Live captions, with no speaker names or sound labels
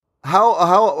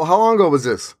How long ago was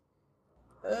this?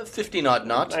 50 not.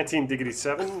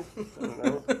 1987. I don't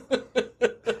know.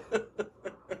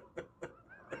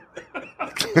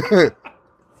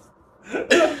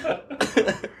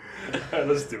 All right,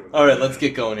 let's do it. All right, let's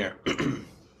get going here.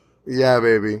 Yeah,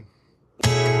 baby.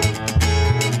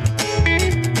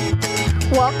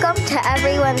 Welcome to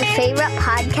everyone's favorite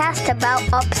podcast about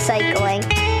upcycling.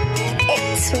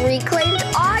 It's Reclaimed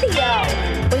Audio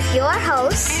with your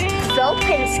hosts, Phil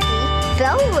Pinsky,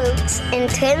 Phil Roots, and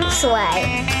Tim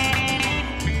Sway.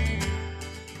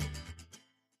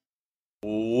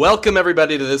 Welcome,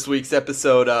 everybody, to this week's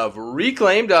episode of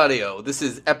Reclaimed Audio. This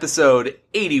is episode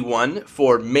 81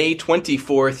 for May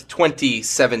 24th,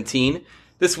 2017.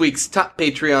 This week's top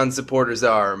Patreon supporters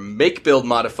are Make Build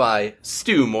Modify,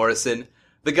 Stu Morrison,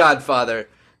 The Godfather,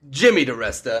 Jimmy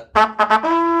DeResta.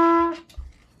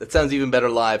 That sounds even better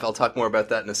live. I'll talk more about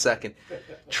that in a second.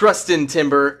 Trustin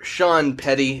Timber, Sean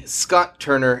Petty, Scott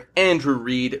Turner, Andrew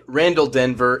Reed, Randall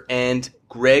Denver, and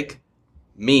Greg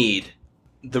Mead.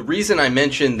 The reason I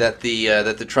mentioned that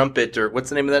the trumpet, or what's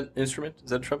the name of that instrument?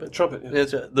 Is that a trumpet? Trumpet.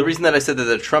 Yeah. The reason that I said that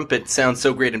the trumpet sounds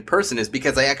so great in person is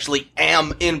because I actually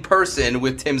am in person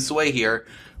with Tim Sway here.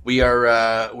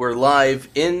 We're live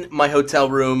in my hotel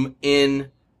room in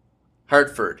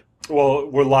Hartford. Well,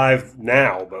 we're live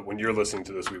now, but when you're listening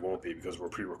to this, we won't be because we're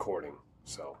pre-recording.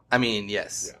 So, I mean,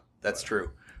 yes, Yeah. that's true.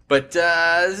 But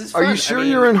this is fun. Are you sure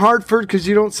you're in Hartford? Because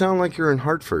you don't sound like you're in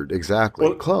Hartford. Exactly.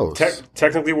 Well, Close.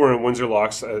 Technically, we're in Windsor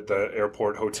Locks at the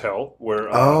airport hotel. Where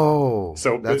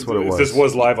so that's what it was. If this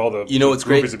was live, all the what's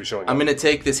great? would be showing I'm up. going to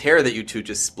take this hair that you two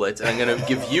just split, and I'm going to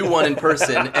give you one in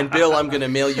person, and Bill, I'm going to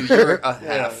mail you your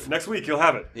half. Next week, you'll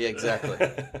have it. Yeah, exactly.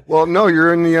 Well, no,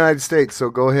 you're in the United States, so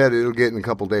go ahead. It'll get in a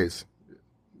couple days.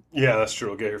 Yeah, that's true.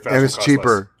 We'll get your fashion And it's cost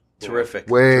cheaper. less. Terrific.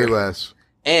 Way Terrific. less.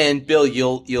 And Bill,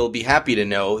 you'll be happy to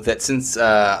know that since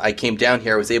I came down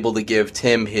here, I was able to give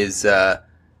Tim his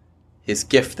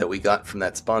gift that we got from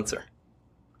that sponsor.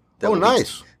 Oh,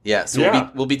 nice. Yeah, so Yeah.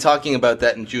 we'll be talking about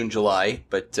that in June, July.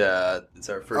 But it's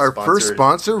our first Our sponsor. first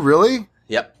sponsor? Really?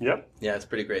 Yep. Yep. Yeah, it's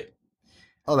pretty great.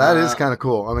 Oh, that is kind of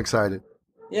cool. I'm excited.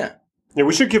 Yeah. Yeah,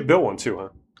 we should give Bill one too, huh?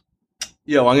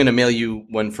 Yeah, well, I'm going to mail you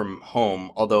one from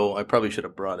home, although I probably should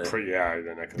have brought it.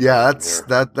 Then I can. Yeah,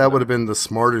 that would have been the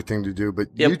smarter thing to do. But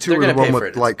Yep, you two they're are the gonna one pay for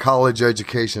with it. like college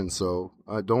education, so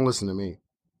don't listen to me.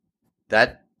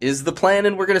 That is the plan,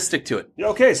 and we're going to stick to it. Yeah,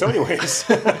 okay, so anyways.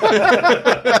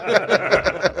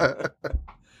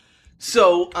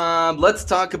 So let's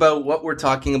talk about what we're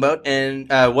talking about and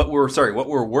what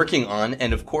we're working on.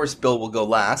 And of course, Bill will go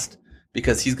last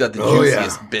because he's got the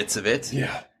juiciest bits of it.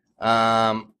 Yeah.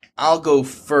 I'll go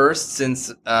first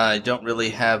since I don't really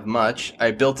have much.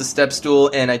 I built a step stool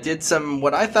and I did some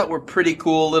what I thought were pretty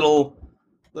cool little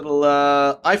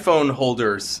iPhone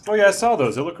holders. Oh yeah, I saw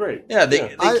those. They look great. Yeah,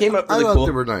 they came up really I thought cool.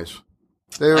 they were nice.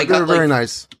 They were got, very like,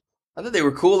 nice. I thought they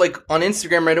were cool. Like on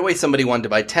Instagram right away, somebody wanted to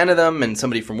buy 10 of them, and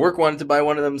somebody from work wanted to buy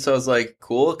one of them. So I was like,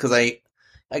 cool, because I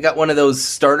got one of those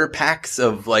starter packs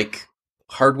of like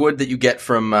hardwood that you get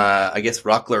from I guess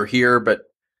Rockler here, but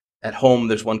at home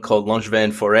there's one called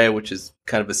Langevin Forêt, which is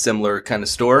kind of a similar kind of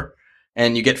store,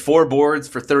 and you get 4 boards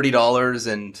for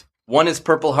 $30, and one is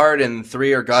Purple Heart, and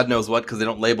 3 are God knows what because they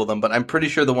don't label them. But I'm pretty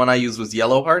sure the one I used was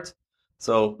Yellow Heart.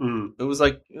 So it was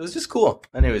just cool.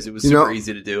 Anyways, it was super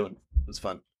easy to do, and it was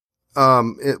fun.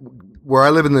 Where I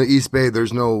live in the East Bay,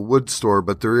 there's no wood store,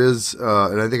 but there is,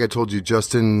 and I think I told you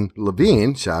Justin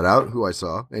Levine, shout out, who I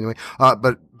saw anyway.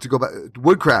 But to go back,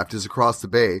 Woodcraft is across the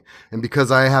bay, and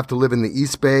because I have to live in the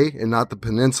East Bay and not the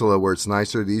peninsula where it's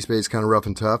nicer, the East Bay is kind of rough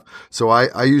and tough. So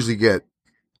I usually get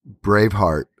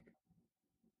Braveheart.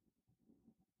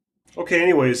 Okay.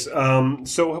 Anyways,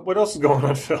 so what else is going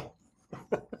on, Phil?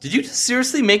 Did you just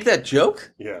seriously make that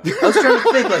joke? Yeah. I was trying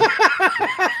to think, like,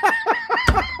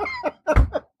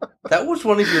 that was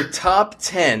one of your top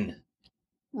 10.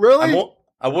 Really?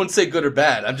 I won't say good or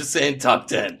bad. I'm just saying top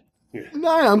 10.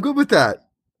 No, I'm good with that.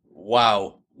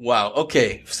 Wow.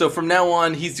 Okay. So from now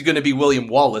on, he's going to be William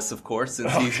Wallace, of course,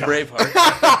 since he's Braveheart.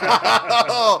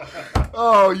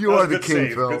 Oh, you That was are the a good king,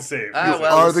 save. Phil. Good save. You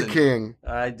well, are listen, the king.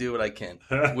 I do what I can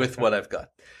with what I've got.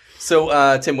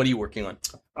 So, Tim, what are you working on?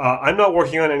 I'm not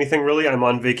working on anything really. I'm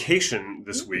on vacation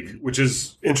this week, which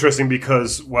is interesting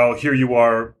because, well, here you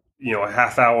are, a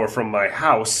half hour from my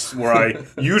house where I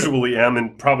usually am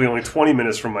and probably only 20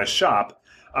 minutes from my shop.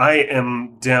 I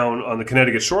am down on the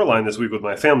Connecticut shoreline this week with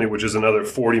my family, which is another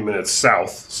 40 minutes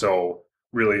south. So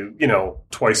really,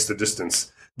 twice the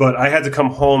distance. But I had to come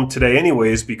home today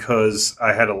anyways because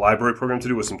I had a library program to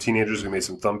do with some teenagers. We made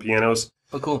some thumb pianos.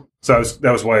 Oh, cool. So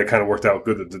that was why it kind of worked out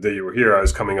good that the day you were here, I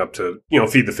was coming up to,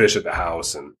 feed the fish at the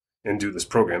house and and do this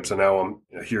program. So now I'm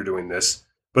here doing this.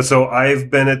 But so I've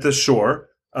been at the shore,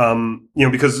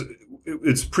 because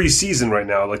it's pre-season right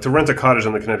now. Like to rent a cottage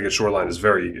on the Connecticut shoreline is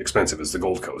very expensive. It's the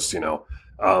Gold Coast,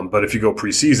 But if you go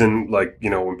pre-season,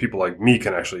 when people like me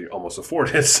can actually almost afford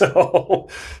it, so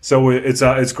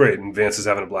it's great. And Vance is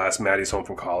having a blast. Maddie's home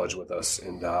from college with us,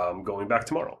 and I'm going back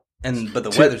tomorrow. But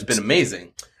the weather's been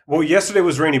amazing. Well, yesterday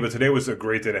was rainy, but today was a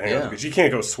great day to hang out because you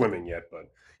can't go swimming yet.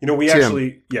 But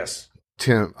yes.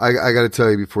 Tim, I got to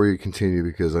tell you before you continue,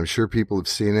 because I'm sure people have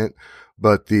seen it,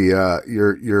 but the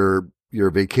your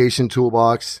vacation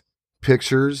toolbox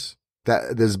pictures,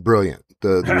 that is brilliant.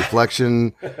 The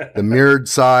reflection, the mirrored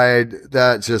side,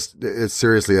 that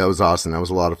was awesome. That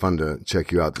was a lot of fun to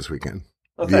check you out this weekend.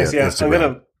 Oh, thanks. Yeah,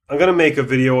 I'm gonna make a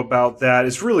video about that.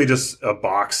 It's really just a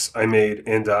box I made,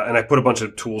 and I put a bunch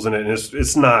of tools in it, and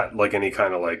it's not like any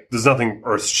kind of there's nothing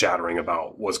earth shattering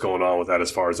about what's going on with that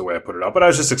as far as the way I put it out. But I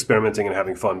was just experimenting and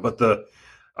having fun. But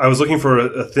I was looking for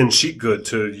a thin sheet good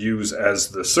to use as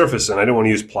the surface, and I didn't want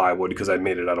to use plywood because I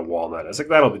made it out of walnut. I was like,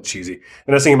 that'll be cheesy.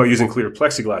 And I was thinking about using clear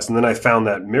plexiglass, and then I found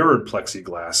that mirrored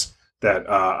plexiglass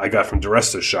that I got from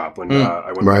DeResta's shop when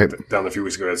I went down a few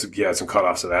weeks ago. He had some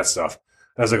cutoffs of that stuff.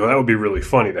 I was like, well, that would be really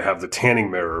funny to have the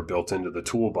tanning mirror built into the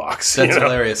toolbox. That's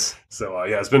hilarious. So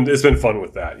it's been fun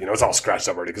with that. It's all scratched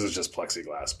up already because it's just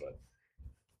plexiglass, but.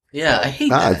 Yeah, I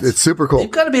hate that. It's super cool.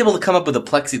 You've got to be able to come up with a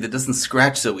plexi that doesn't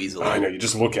scratch so easily. I know, you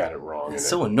just look at it wrong. It's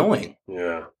so annoying.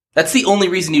 Yeah. That's the only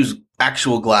reason you use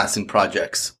actual glass in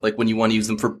projects, like when you want to use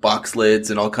them for box lids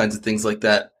and all kinds of things like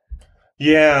that.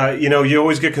 Yeah, you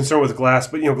always get concerned with glass,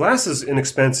 but glass is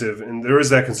inexpensive, and there is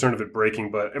that concern of it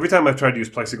breaking. But every time I've tried to use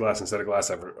plexiglass instead of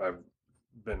glass, I've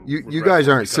been. You guys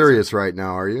aren't serious right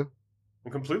now, are you?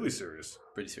 I'm completely serious.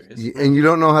 Pretty serious. And you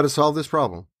don't know how to solve this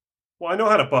problem? Well, I know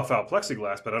how to buff out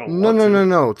plexiglass, but I don't.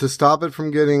 No. To stop it from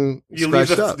getting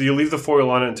scratched up. You leave the foil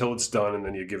on it until it's done, and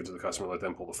then you give it to the customer, let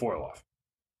them pull the foil off.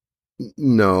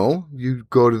 No, you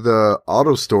go to the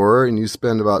auto store and you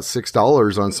spend about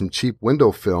 $6 on some cheap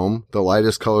window film, the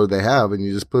lightest color they have, and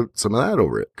you just put some of that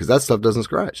over it because that stuff doesn't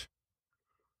scratch.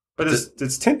 But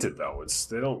it's tinted though.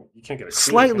 You can't get it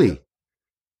slightly. Tinted.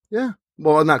 Yeah,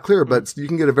 well, not clear, but you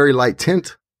can get a very light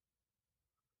tint.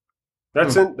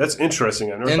 That's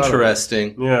interesting. I never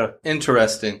Interesting. Thought of it. Yeah,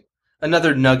 interesting.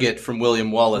 Another nugget from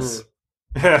William Wallace.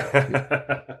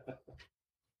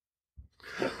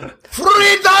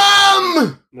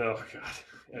 Freedom! No, God.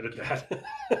 Edit that.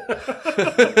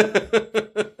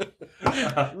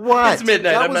 What? It's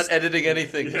midnight. I'm not editing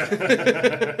anything. Yeah.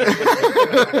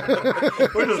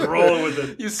 We're just rolling with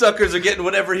it. You suckers are getting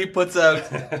whatever he puts out.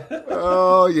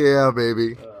 Oh, yeah,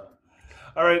 baby.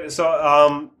 All right. So,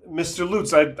 Mr.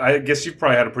 Lutz, I guess you've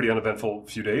probably had a pretty uneventful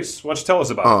few days. Why don't you tell us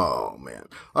about it? Oh, man.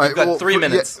 All right, You've got 3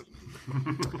 minutes.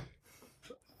 Yeah,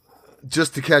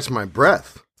 just to catch my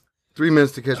breath. 3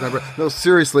 minutes to catch my breath. No,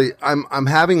 seriously, I'm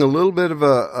having a little bit of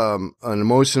an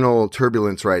emotional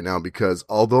turbulence right now because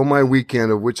although my weekend,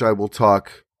 of which I will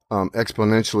talk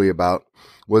exponentially about,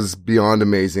 was beyond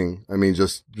amazing. I mean,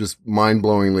 just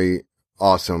mind-blowingly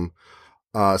awesome.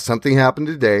 Something happened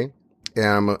today,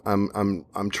 and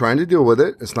I'm trying to deal with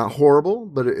it. It's not horrible,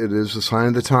 but it is a sign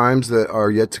of the times that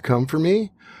are yet to come for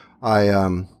me.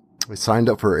 I signed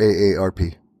up for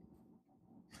AARP.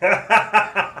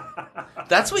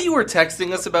 That's what you were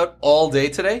texting us about all day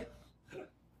today?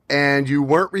 And you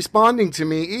weren't responding to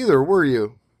me either, were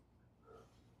you?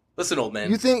 Listen, old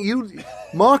man. You think you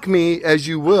mock me as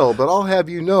you will, but I'll have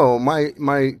you know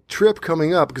my trip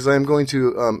coming up, because I'm going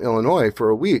to Illinois for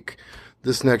a week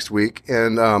this next week,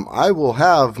 and I will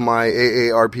have my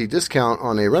AARP discount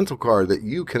on a rental car that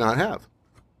you cannot have.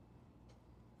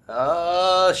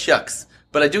 Shucks.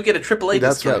 But I do get a AAA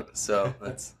That's discount, right. so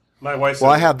that's... My wife. Well,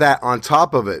 I have that on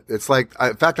top of it. It's like,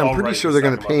 in fact, I'm pretty sure they're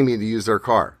going to pay me to use their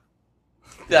car.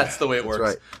 That's the way it works.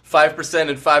 Right. 5%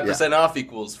 and 5% off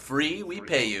equals free, we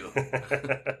pay you.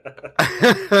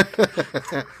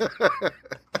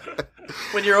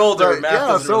 When you're older, math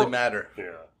doesn't really matter. Yeah,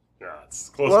 it's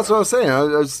close. Well, that's what I was saying.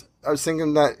 I was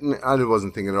thinking that. I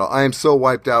wasn't thinking at all. I am so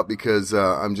wiped out because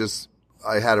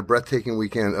I had a breathtaking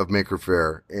weekend of Maker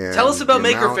Faire. And tell us about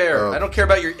Maker Faire. I don't care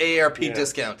about your AARP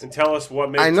discount. And tell us what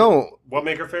Maker. I know what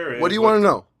Maker Faire is. What do you want to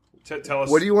know? Tell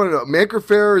us. What do you want to know? Maker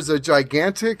Faire is a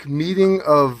gigantic meeting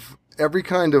of every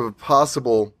kind of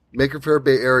possible Maker Faire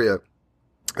Bay Area.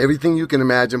 Everything you can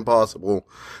imagine possible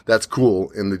that's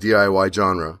cool in the DIY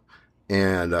genre.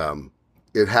 And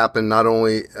it happened not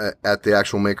only at the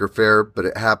actual Maker Faire, but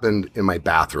it happened in my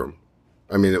bathroom.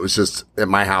 I mean, it was just at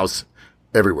my house,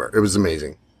 everywhere. It was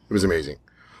amazing. It was amazing.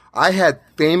 I had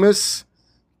famous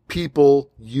people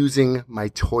using my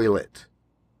toilet.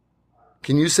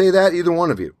 Can you say that, either one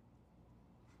of you?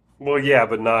 Well, yeah,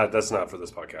 but that's not for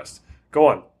this podcast. Go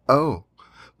on. Oh.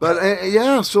 But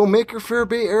yeah, so Maker Faire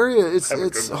Bay Area, it's Have a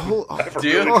it's good a one. whole. Have a Do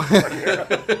you? good one.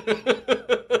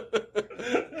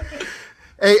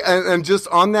 Hey, and just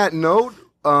on that note,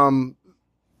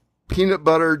 Peanut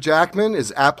Butter Jackman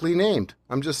is aptly named.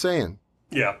 I'm just saying.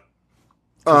 Yeah.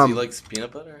 Because he likes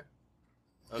peanut butter?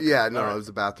 Okay. Yeah, no, All right. it was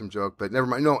a bathroom joke, but never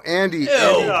mind. No, Andy Ew.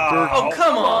 Oh, Oh,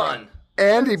 come on.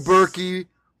 Andy Berkey,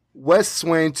 Wes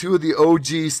Swain, two of the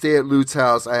OGs stay at Lute's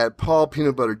house. I had Paul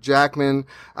Peanut Butter Jackman.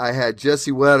 I had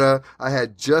Jesse Wetta. I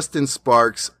had Justin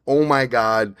Sparks. Oh my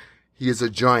God, he is a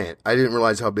giant. I didn't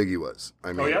realize how big he was.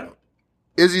 I mean, Oh, yeah?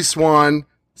 Izzy Swan,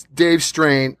 Dave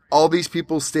Strain, all these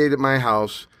people stayed at my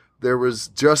house. There was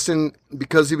Justin,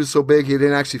 because he was so big, he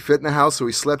didn't actually fit in the house, so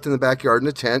he slept in the backyard in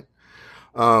a tent.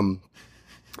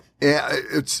 Yeah,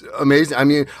 it's amazing. I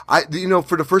mean,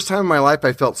 for the first time in my life,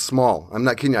 I felt small. I'm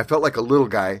not kidding you. I felt like a little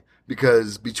guy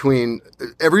because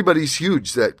everybody's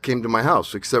huge that came to my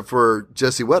house except for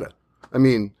Jessie Wetta. I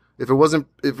mean, if it wasn't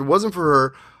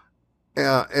for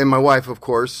her and my wife, of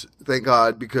course, thank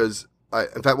God, because I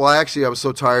was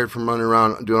so tired from running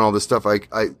around doing all this stuff.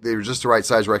 They were just the right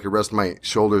size where I could rest my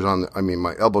shoulders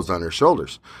my elbows on her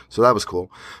shoulders. So that was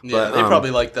cool. Yeah, But, they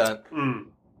probably like that.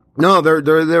 no,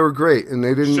 they were great, and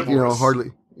they didn't, Chivalrous.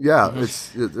 hardly. Yeah,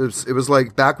 it was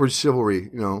like backwards chivalry,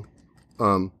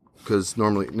 because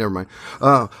normally, never mind.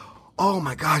 Oh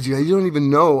my God, you don't even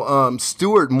know.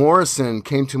 Stuart Morrison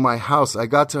came to my house. I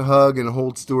got to hug and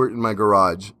hold Stuart in my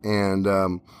garage, and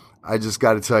I just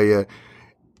got to tell you,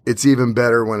 it's even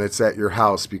better when it's at your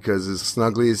house because as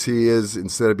snuggly as he is,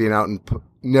 instead of being out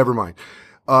never mind.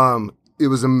 It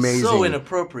was amazing. So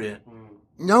inappropriate.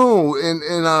 No, and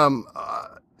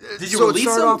Did you so it release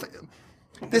started him?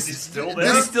 off. Is he still there?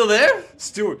 Is he still there?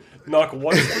 Stuart, knock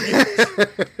once.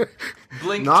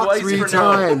 Blink Not twice 3 for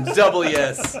times. no. Double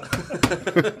yes.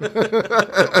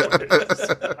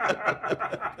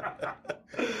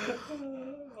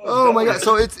 Oh my God!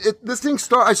 So this thing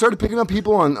I started picking up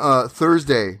people on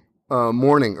Thursday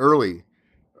morning early.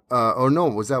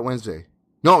 No, was that Wednesday?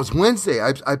 No, it was Wednesday.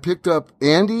 I picked up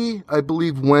Andy, I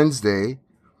believe Wednesday,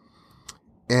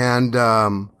 and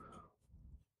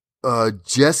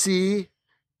Jesse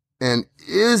and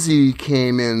Izzy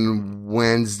came in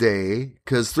Wednesday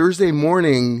because Thursday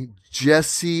morning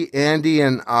Jesse, Andy,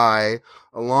 and I,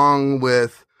 along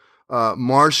with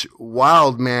Marsh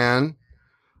Wildman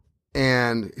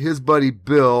and his buddy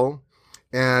Bill,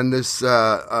 and this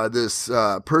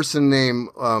person named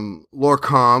Laura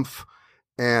Kampf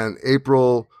and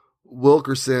April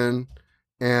Wilkerson,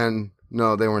 and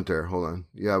no, they weren't there. Hold on.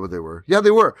 Yeah, but they were. Yeah,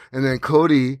 they were. And then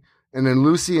Cody, and then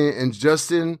Lucy and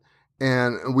Justin,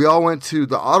 and we all went to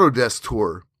the Autodesk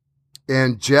tour.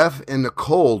 And Jeff and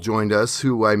Nicole joined us,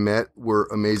 who I met, were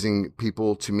amazing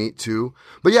people to meet too.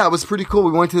 But yeah, it was pretty cool.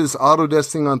 We went to this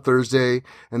Autodesk thing on Thursday,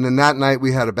 and then that night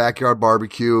we had a backyard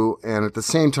barbecue. And at the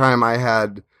same time,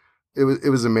 it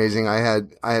was amazing. I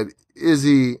had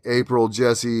Izzy, April,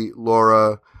 Jesse,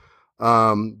 Laura,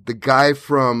 the guy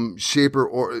from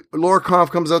Laura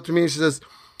Kampf comes up to me and she says,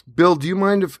 Bill, do you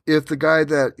mind if the guy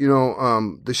that,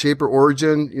 the Shaper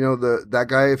Origin, that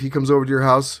guy, if he comes over to your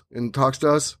house and talks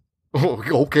to us? Oh,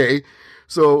 okay.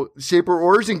 So Shaper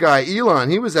Origin guy, Elon,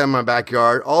 he was at my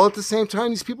backyard all at the same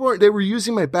time. These people they were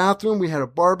using my bathroom. We had a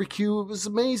barbecue. It was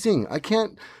amazing. I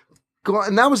can't go on.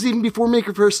 And that was even before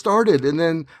Maker Faire started. And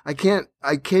then I can't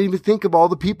even think of all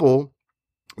the people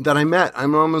that I met.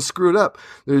 I'm going to screw it up.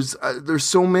 There's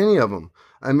so many of them.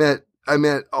 I met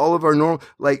all of our normal,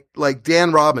 like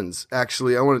Dan Robbins.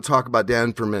 Actually, I want to talk about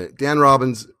Dan for a minute. Dan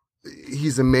Robbins,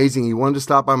 he's amazing. He wanted to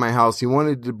stop by my house. He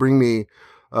wanted to bring me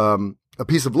a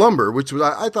piece of lumber, which was,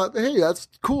 I thought, hey, that's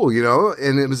cool,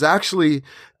 and it was actually,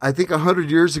 I think 100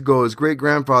 years ago, his great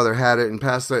grandfather had it and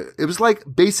passed it. It was like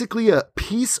basically a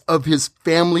piece of his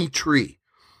family tree.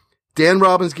 Dan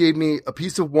Robbins gave me a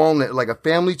piece of walnut, like a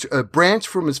branch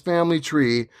from his family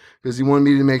tree, because he wanted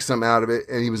me to make something out of it.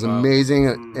 And he was amazing.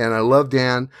 And I love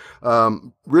Dan.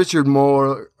 Richard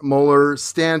Moeller,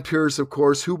 Stan Pierce, of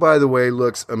course, who, by the way,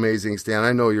 looks amazing. Stan,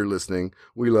 I know you're listening.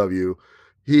 We love you.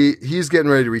 He's getting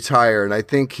ready to retire, and I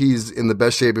think he's in the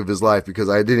best shape of his life because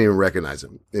I didn't even recognize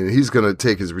him. And he's going to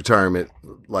take his retirement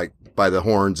like by the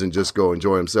horns and just go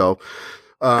enjoy himself.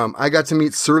 I got to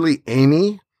meet Surly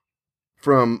Amy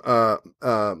from that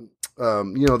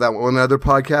one other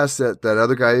podcast that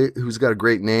other guy who's got a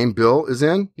great name, Bill, is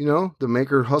in. The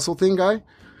Maker Hustle thing guy.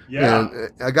 Yeah,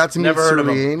 and I got to meet Never heard of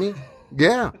Surly him. Amy.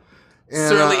 Yeah, and,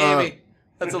 Surly Amy.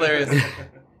 That's hilarious.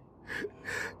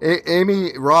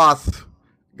 Amy Roth.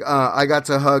 I got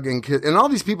to hug and kiss. And all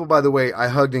these people, by the way, I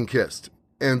hugged and kissed.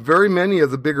 And very many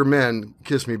of the bigger men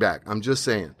kissed me back. I'm just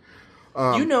saying.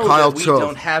 You know Kyle that we Tove.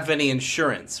 don't have any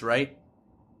insurance, right?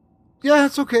 Yeah,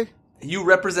 it's okay. You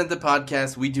represent the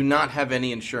podcast. We do not have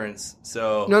any insurance,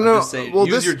 so No, I'm no. just saying, Well,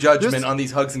 use this- your judgment this- on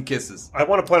these hugs and kisses. I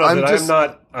want to point out I'm that just-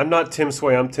 I'm not Tim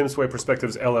Sway. I'm Tim Sway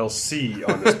Perspectives LLC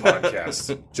on this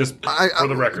podcast. Just for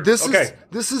the record.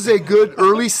 This is a good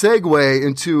early segue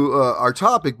into our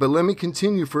topic, but let me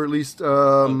continue for at least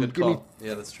Good give me call.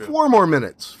 Yeah, that's true. 4 more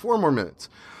minutes. 4 more minutes.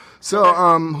 So,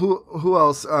 who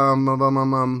else?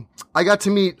 I got to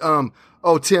meet.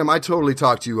 Tim, I totally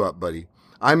talked you up, buddy.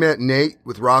 I met Nate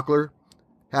with Rockler.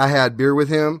 I had beer with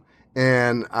him,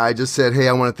 and I just said, "Hey,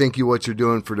 I want to thank you what you're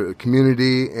doing for the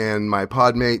community." And my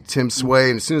podmate Tim Sway.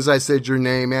 And as soon as I said your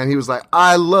name, man, he was like,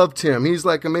 "I love Tim. He's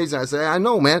like amazing." I said, "I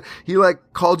know, man." He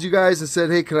like called you guys and said,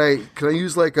 "Hey, can I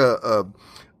use like a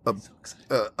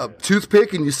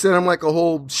toothpick?" And you sent him like a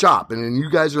whole shop, and you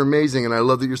guys are amazing, and I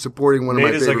love that you're supporting one of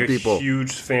Nate my is favorite like a people.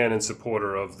 huge fan and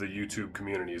supporter of the YouTube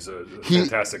community. He's a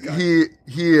fantastic guy. He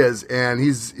is, and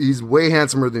he's way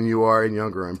handsomer than you are and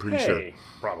younger. I'm pretty sure.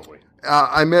 Probably.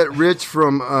 I met Rich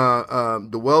from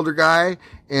the welder guy,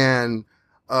 and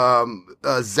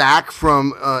Zach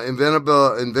from the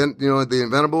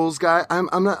Inventables guy.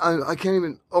 I can't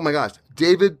even. Oh my gosh,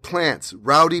 David Plants,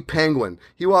 Rowdy Penguin.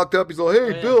 He walked up. He's like,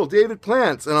 "Hey, Bill, David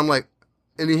Plants," and I'm like.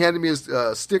 And he handed me his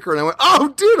sticker, and I went, "Oh,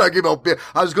 dude!" I gave him a bit.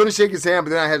 I was going to shake his hand,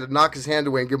 but then I had to knock his hand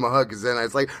away and give him a hug. Because then I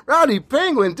was like, "Rowdy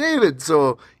Penguin, David."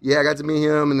 So yeah, I got to meet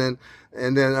him, and then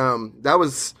that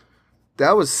was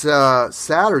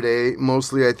Saturday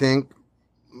mostly. I think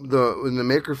in the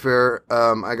Maker Faire,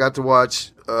 I got to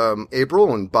watch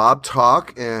April and Bob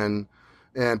talk and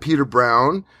Peter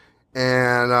Brown,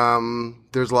 and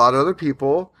there's a lot of other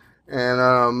people, and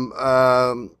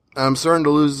I'm starting to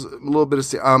lose a little bit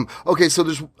of okay, so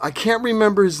I can't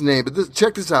remember his name, but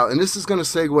check this out, and this is going to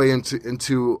segue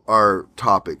into our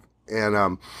topic.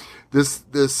 And this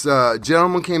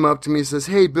gentleman came up to me and says,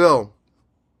 "Hey, Bill."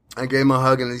 I gave him a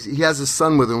hug, and he has a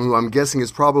son with him who I'm guessing is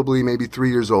probably maybe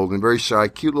 3 years old and very shy,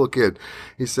 cute little kid.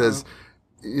 He says,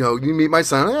 "You meet my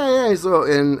son?" Yeah. So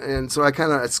so I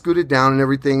kind of scooted down and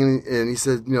everything, and he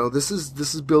said, "This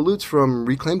is Bill Lutz from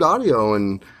Reclaimed Audio,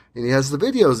 and he has the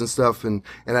videos and stuff." And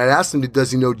I'd asked him,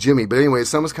 does he know Jimmy? But anyway, his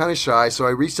son was kind of shy, so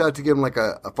I reached out to give him like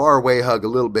a far away hug a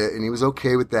little bit, and he was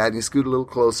okay with that, and he scooted a little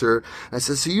closer. And I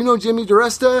said, "So you know Jimmy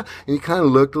DiResta?" And he kind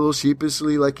of looked a little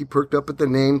sheepishly, like he perked up at the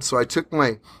name. So I took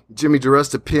my Jimmy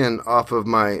DiResta pin off of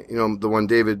my, the one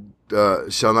David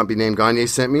shall not be named Gagne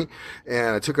sent me,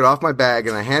 and I took it off my bag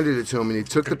and I handed it to him, and he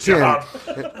took the pin.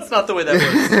 That's not the way that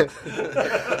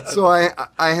works. So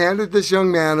I handed this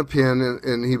young man a pin,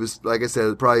 and he was, like I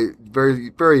said, probably very,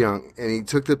 very young, and he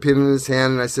took the pin in his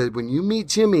hand, and I said, "When you meet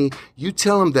Jimmy, you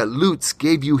tell him that Lutz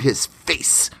gave you his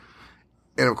face."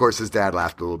 And of course his dad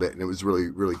laughed a little bit, and it was really,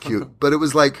 really cute. But it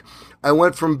was like I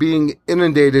went from being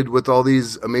inundated with all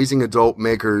these amazing adult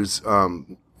makers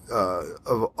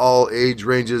of all age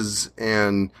ranges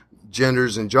and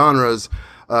genders and genres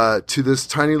to this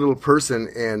tiny little person,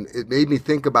 and it made me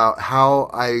think about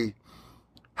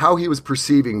how he was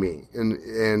perceiving me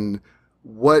and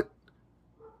what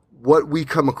we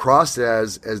come across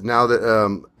as now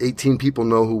that 18 people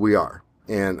know who we are.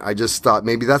 And I just thought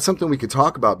maybe that's something we could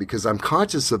talk about, because I'm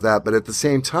conscious of that, but at the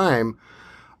same time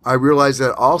I realized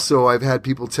that also I've had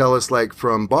people tell us, like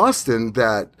from Boston,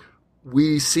 that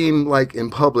we seem like in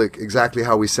public exactly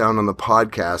how we sound on the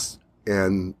podcast,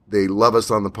 and they love us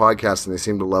on the podcast and they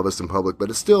seem to love us in public. But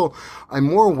it's still, I'm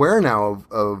more aware now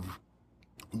of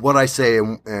what I say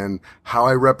and how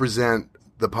I represent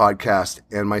the podcast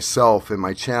and myself and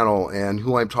my channel and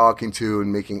who I'm talking to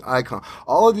and making icon.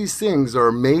 All of these things are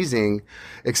amazing,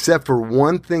 except for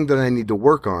one thing that I need to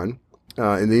work on.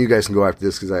 And then you guys can go after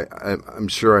this, because I'm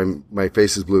sure my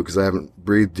face is blue because I haven't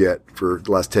breathed yet for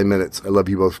the last 10 minutes. I love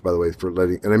you both, by the way,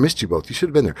 and I missed you both. You should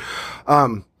have been there.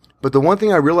 But the one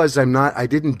thing I realized I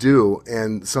didn't do,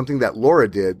 and something that Laura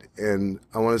did, and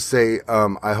I want to say,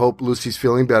 I hope Lucy's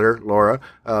feeling better, Laura.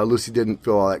 Lucy didn't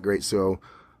feel all that great, so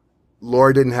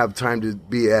Laura didn't have time to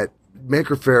be at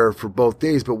Maker Faire for both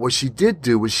days. But what she did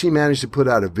do was she managed to put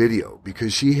out a video,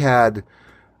 because she had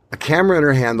a camera in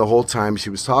her hand the whole time. She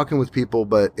was talking with people,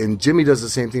 and Jimmy does the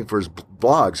same thing for his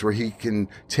vlogs, where he can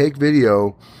take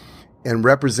video and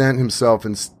represent himself.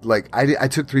 And like, I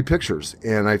took 3 pictures,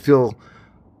 and I feel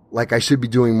like I should be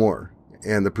doing more.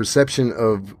 And the perception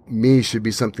of me should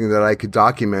be something that I could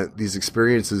document these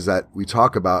experiences that we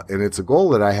talk about. And it's a goal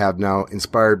that I have now,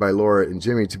 inspired by Laura and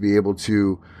Jimmy, to be able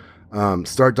to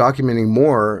start documenting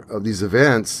more of these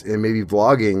events, and maybe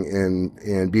vlogging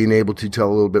and being able to tell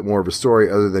a little bit more of a story,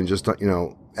 other than just,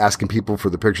 asking people for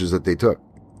the pictures that they took.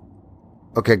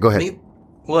 Okay, go ahead.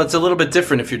 Well, it's a little bit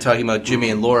different if you're talking about Jimmy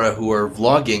and Laura who are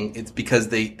vlogging. It's because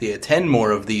they attend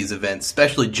more of these events,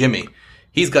 especially Jimmy.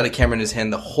 He's got a camera in his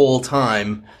hand the whole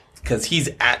time because he's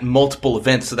at multiple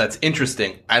events, so that's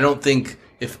interesting. I don't think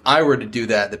if I were to do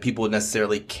that people would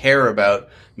necessarily care about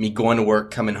me going to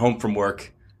work, coming home from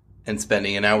work, and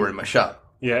spending an hour in my shop.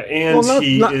 Yeah, and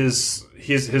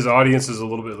his audience is a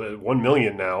little bit like 1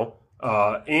 million now.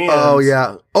 And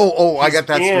I got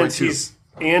that story too.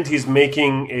 He's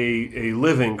making a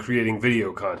living creating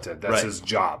video content. That's his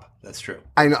job. That's true.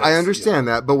 I understand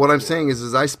that, but what I'm saying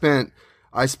is I spent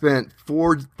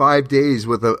 4-5 days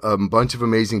with a bunch of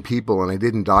amazing people, and I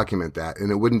didn't document that,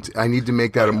 and it wouldn't. I need to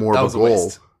make that a more of a goal.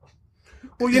 Waste.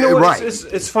 Well, you know what?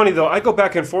 It's funny, though. I go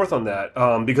back and forth on that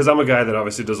because I'm a guy that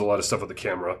obviously does a lot of stuff with the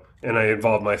camera, and I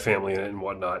involve my family in it and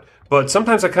whatnot. But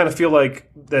sometimes I kind of feel like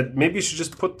that maybe you should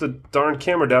just put the darn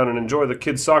camera down and enjoy the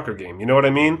kids' soccer game. You know what I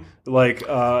mean? Like,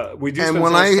 we do spend so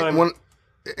much time...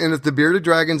 And if the Bearded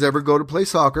Dragons ever go to play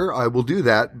soccer, I will do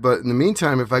that. But in the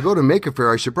meantime, if I go to Maker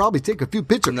Faire, I should probably take a few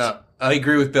pictures. No, I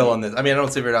agree with Bill on this. I mean, I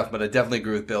don't say it very often, but I definitely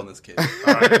agree with Bill in this case.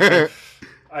 All right.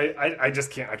 I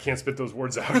just can't. I can't spit those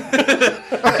words out. I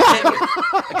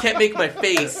can't make my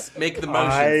face make the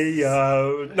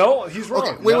motions. No, he's wrong.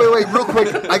 Okay, wait, real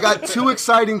quick. I got 2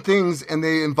 exciting things, and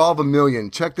they involve 1 million.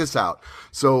 Check this out.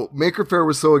 So Maker Faire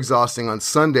was so exhausting on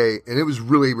Sunday, and it was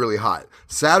really, really hot.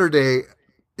 Saturday,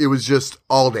 it was just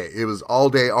all day. It was all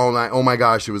day, all night. Oh my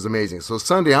gosh, it was amazing. So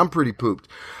Sunday, I'm pretty pooped.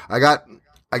 I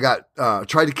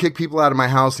tried to kick people out of my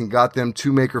house and got them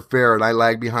to Maker Faire, and I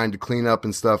lagged behind to clean up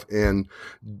and stuff. And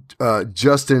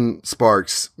Justin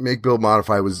Sparks, Make Build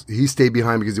Modify, he stayed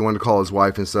behind because he wanted to call his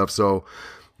wife and stuff. So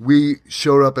we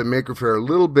showed up at Maker Faire a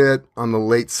little bit on the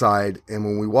late side, and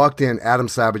when we walked in, Adam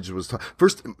Savage was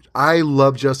first. I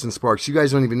love Justin Sparks. You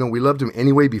guys don't even know we loved him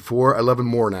anyway before. I love him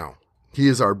more now. He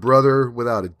is our brother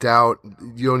without a doubt.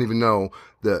 You don't even know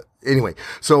anyway.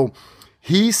 So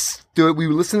he stood, we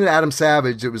listened to Adam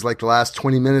Savage. It was like the last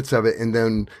 20 minutes of it. And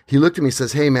then he looked at me and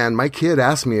says, "Hey man, my kid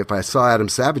asked me if I saw Adam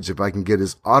Savage, if I can get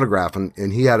his autograph." And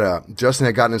Justin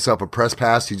had gotten himself a press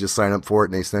pass. He just signed up for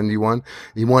it and they send you one.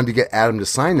 He wanted to get Adam to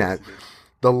sign that.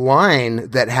 The line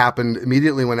that happened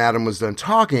immediately when Adam was done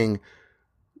talking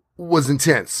was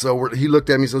intense. So he looked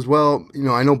at me and says, "Well,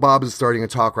 I know Bob is starting a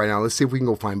talk right now. Let's see if we can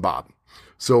go find Bob."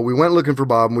 So we went looking for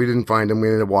Bob and we didn't find him. We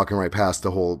ended up walking right past the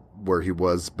hole where he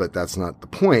was, but that's not the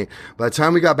point. By the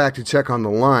time we got back to check on the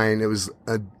line, it was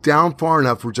down far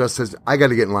enough where Just says, "I got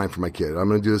to get in line for my kid. I'm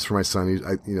going to do this for my son.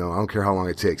 I don't care how long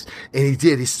it takes." And he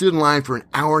did. He stood in line for an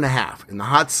hour and a half in the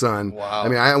hot sun. Wow. I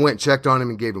mean, I went and checked on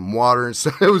him and gave him water and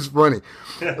stuff. It was funny,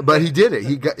 but he did it.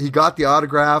 He got the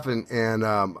autograph and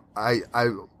I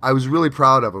was really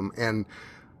proud of him. And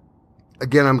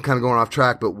again, I'm kind of going off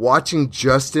track, but watching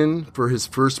Justin for his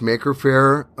first Maker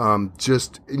Faire, and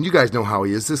you guys know how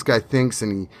he is. This guy thinks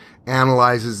and he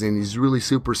analyzes and he's really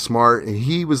super smart. And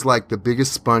he was like the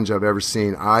biggest sponge I've ever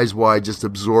seen, eyes wide, just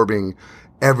absorbing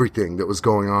everything that was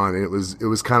going on. And it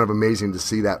was kind of amazing to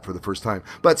see that for the first time.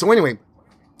 But so anyway,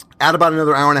 at about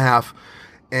another hour and a half,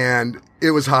 and it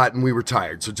was hot and we were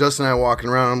tired. So Justin and I walking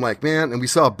around, I'm like, man, and we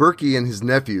saw Berkey and his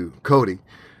nephew, Cody,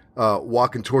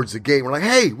 walking towards the gate. We're like,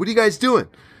 "Hey, what are you guys doing?"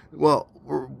 "Well,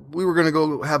 we were going to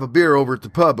go have a beer over at the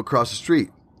pub across the street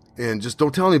and just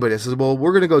don't tell anybody." I said, "Well,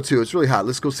 we're going to go too. It's really hot.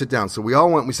 Let's go sit down." So we all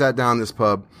went, we sat down in this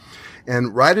pub,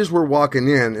 and right as we're walking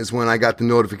in is when I got the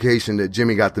notification that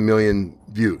Jimmy got the 1 million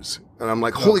views. And I'm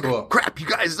like, "Holy crap, you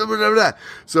guys." Blah, blah, blah, blah.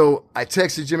 So I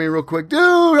texted Jimmy real quick, "Dude,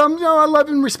 I love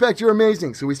and respect. You're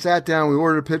amazing." So we sat down, we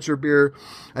ordered a pitcher of beer.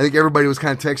 I think everybody was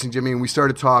kind of texting Jimmy, and we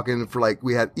started talking for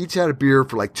we each had a beer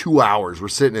for 2 hours. We're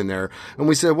sitting in there, and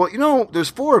we said, "Well, there's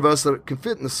 4 of us that can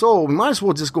fit in the Soul. We might as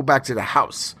well just go back to the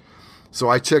house." So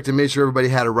I checked and made sure everybody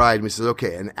had a ride, and we said,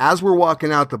 "Okay." And as we're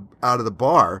walking out of the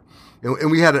bar,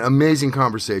 and we had amazing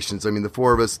conversations. I mean, the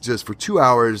 4 of us just for 2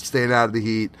 hours, staying out of the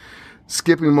heat,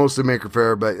 skipping most of Maker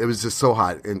Faire, but it was just so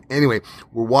hot. And anyway,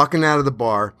 we're walking out of the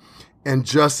bar, and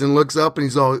Justin looks up, and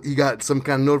he got some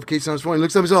kind of notification on his phone. He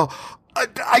looks up, and he's all,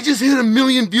 I just hit 1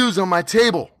 million views on my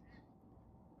table.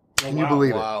 Can you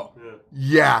believe it?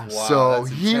 Yeah. Wow, so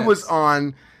he was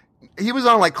on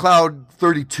cloud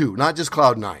 32, not just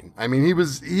cloud 9. I mean, he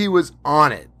was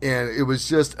on it, and it was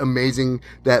just amazing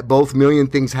that both million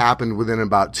things happened within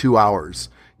about 2 hours.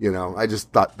 I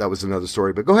just thought that was another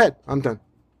story, but go ahead. I'm done.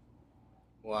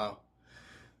 Wow.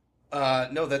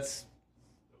 No, that's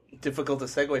difficult to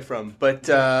segue from, but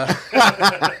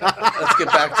let's get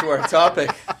back to our topic.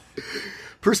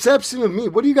 Perception of me.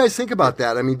 What do you guys think about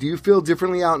that? I mean, do you feel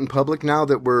differently out in public now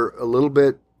that we're a little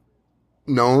bit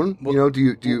known? Do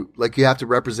you you have to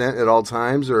represent at all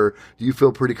times, or do you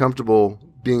feel pretty comfortable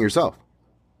being yourself?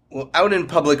 Well, out in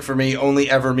public for me only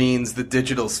ever means the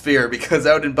digital sphere, because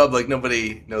out in public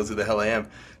nobody knows who the hell I am.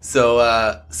 So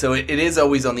it is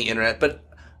always on the internet. But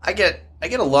I get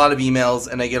a lot of emails,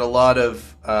 and I get a lot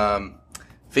of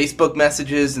Facebook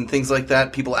messages and things like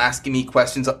that. People asking me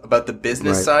questions about the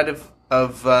business side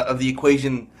of the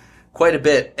equation quite a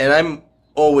bit, and I'm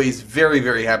always very,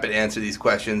 very happy to answer these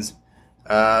questions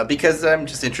because I'm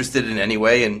just interested in any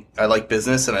way, and I like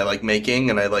business, and I like making,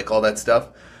 and I like all that stuff.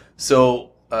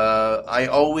 So I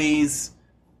always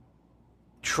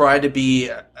try to be,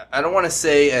 I don't want to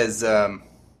say as, I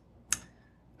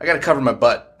got to cover my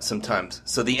butt sometimes.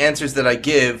 So the answers that I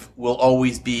give will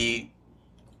always be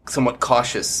somewhat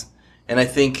cautious. And I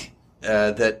think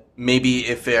that maybe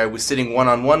if I was sitting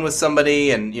one-on-one with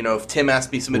somebody and, if Tim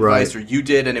asked me some advice or you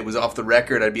did and it was off the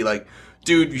record, I'd be like,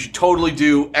 dude, you should totally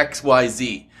do X, Y,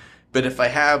 Z. But if I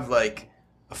have like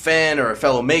a fan or a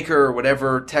fellow maker or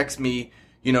whatever text me,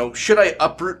 should I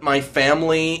uproot my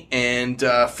family and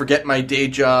forget my day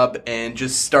job and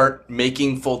just start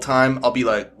making full time? I'll be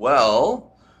like, well,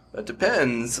 that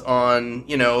depends on,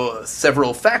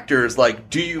 several factors.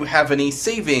 Like, do you have any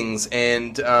savings?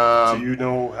 And do you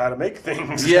know how to make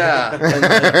things? Yeah.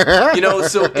 And,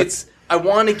 so I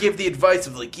want to give the advice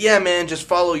of like, yeah, man, just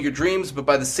follow your dreams. But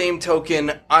by the same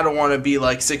token, I don't want to be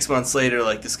like 6 months later,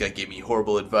 like this guy gave me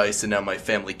horrible advice and now my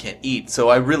family can't eat. So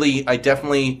I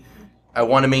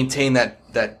want to maintain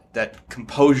that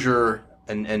composure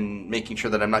and making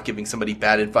sure that I'm not giving somebody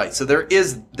bad advice. So there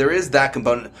is that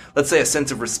component. Let's say a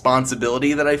sense of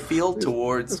responsibility that I feel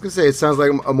towards. I was going to say, it sounds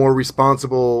like a more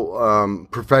responsible,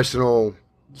 professional,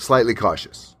 slightly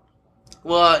cautious.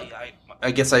 Well, I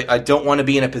guess I don't want to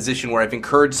be in a position where I've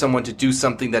encouraged someone to do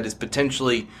something that is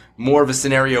potentially more of a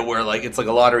scenario where like it's like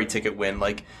a lottery ticket win.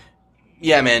 Like,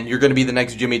 yeah, man, you're going to be the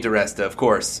next Jimmy DiResta, of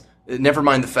course. Never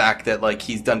mind the fact that like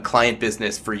he's done client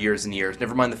business for years and years.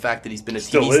 Never mind the fact that he's been a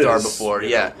TV star before.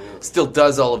 Yeah, still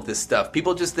does all of this stuff.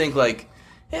 People just think like,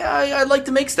 yeah, I'd like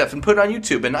to make stuff and put it on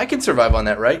YouTube, and I can survive on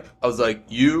that, right? I was like,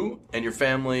 you and your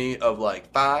family of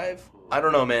like 5? I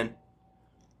don't know, man.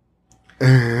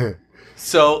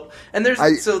 So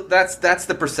that's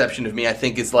the perception of me. I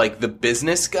think is like the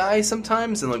business guy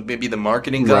sometimes, and like maybe the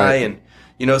marketing guy, and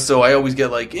so I always get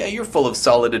like, yeah, you're full of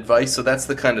solid advice. So that's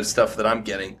the kind of stuff that I'm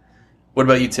getting. What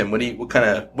about you, Tim? What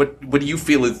do you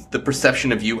feel is the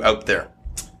perception of you out there?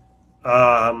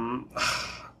 I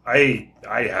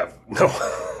have no.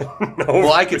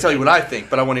 Well, I can tell you what I think,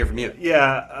 but I want to hear from you.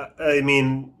 Yeah, I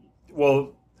mean,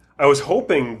 well, I was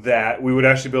hoping that we would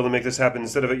actually be able to make this happen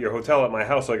instead of at your hotel, at my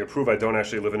house, so I could prove I don't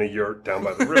actually live in a yurt down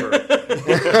by the river.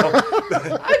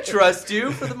 I trust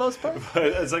you for the most part. But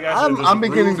it's like actually, I'm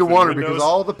beginning to wonder because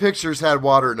all the pictures had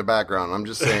water in the background. I'm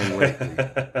just saying.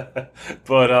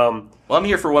 But well, I'm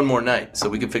here for one more night, so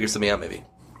we can figure something out maybe.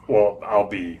 Well, I'll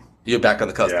be. You're back on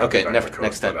the coast. Yeah, okay,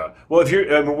 next time. But, well, if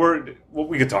you're,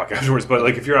 we could talk afterwards. But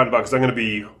like, if you're out and about, because I'm going to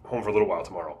be home for a little while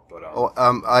tomorrow. But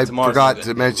I forgot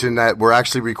to mention that we're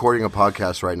actually recording a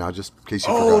podcast right now, just in case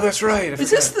you forgot. Oh, that's right. Is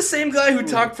this the same guy who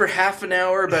talked for half an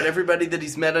hour about everybody that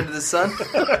he's met under the sun?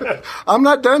 I'm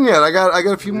not done yet. I got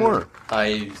a few more.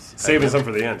 Saving some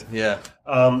for the end. Yeah.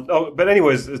 But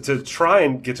anyways, to try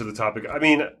and get to the topic, I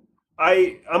mean,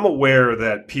 I'm aware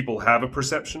that people have a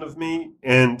perception of me,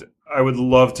 and I would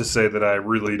love to say that I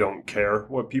really don't care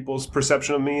what people's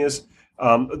perception of me is.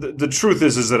 The truth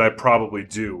is that I probably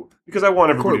do, because I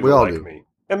want everybody to like me.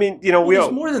 I mean,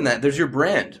 there's more than that. There's your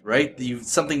brand, right?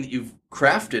 Something that you've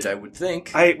crafted, I would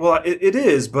think. It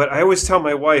is, but I always tell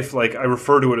my wife, like, I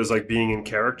refer to it as like being in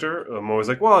character. I'm always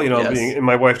like, well, yes. and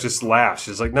my wife just laughs.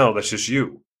 She's like, no, that's just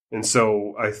you. And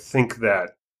so I think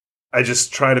that I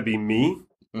just try to be me,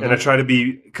 and I try to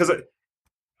be, because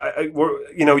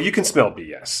you can smell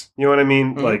BS. You know what I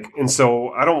mean? Mm-hmm. Like, and so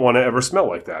I don't want to ever smell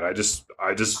like that. I just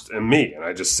am me, and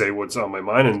I just say what's on my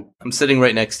mind. And I'm sitting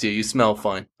right next to you. You smell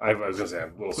fine. I was gonna say I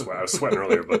have a little sweat. I was sweating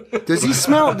earlier, but does he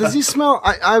smell?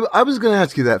 I was gonna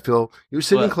ask you that, Phil. You're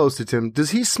sitting close to Tim. Does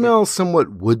he smell somewhat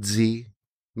woodsy,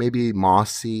 maybe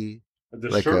mossy,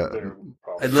 like a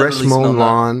fresh mown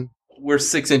lawn? We're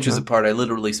 6 inches apart. I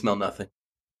literally smell nothing.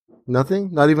 Nothing?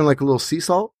 Not even like a little sea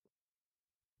salt?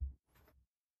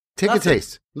 Take a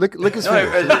taste. Lick his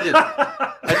finger.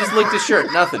 I just licked his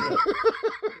shirt. Nothing.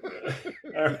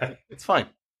 All right. It's fine.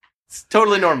 It's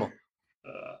totally normal.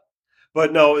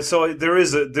 But no, so there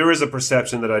is a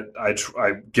perception that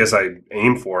I guess I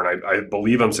aim for, and I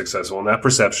believe I'm successful. And that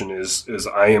perception is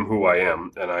I am who I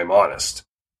am, and I'm honest.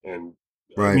 And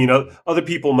right. I mean, other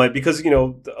people might, because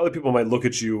other people might look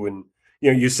at you and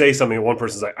you say something and one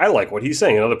person's like, I like what he's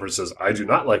saying. Another person says, I do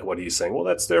not like what he's saying. Well,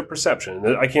 that's their perception.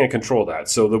 I can't control that.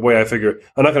 So the way I figure,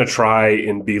 I'm not going to try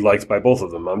and be liked by both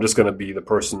of them. I'm just going to be the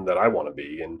person that I want to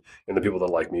be. And the people that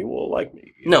like me will like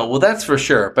me. No, well, that's for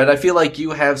sure. But I feel like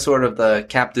you have sort of the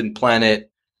Captain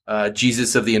Planet,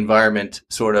 Jesus of the environment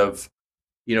sort of,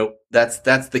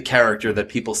 that's the character that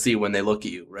people see when they look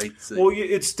at you, right? So, well,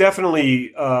 it's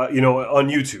definitely, on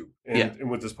YouTube. And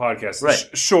with this podcast,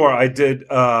 right. Sure, I did,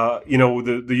 the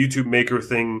YouTube maker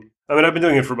thing. I mean, I've been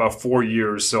doing it for about 4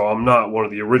 years, so I'm not one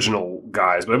of the original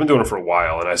guys, but I've been doing it for a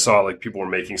while, and I saw like people were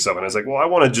making stuff, and I was like, well, I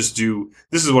want to just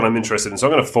this is what I'm interested in, so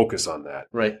I'm going to focus on that.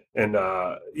 Right. And,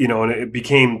 and it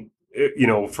became,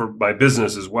 for my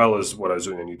business as well as what I was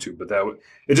doing on YouTube, but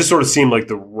it just sort of seemed like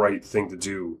the right thing to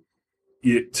do,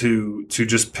 to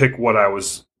just pick what I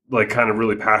was like kind of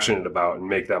really passionate about and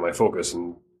make that my focus.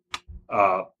 And,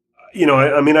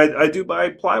 I do buy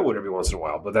plywood every once in a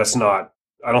while, but that's not,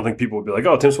 I don't think people would be like,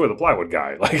 oh, Tim Sawyer, the plywood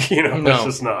guy. Like, that's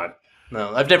just not.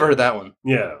 No, I've never heard that one.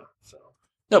 Yeah. So.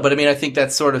 No, but I mean, I think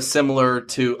that's sort of similar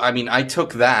to, I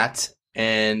took that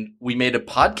and we made a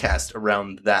podcast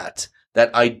around that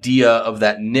idea of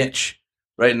that niche,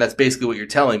 right? And that's basically what you're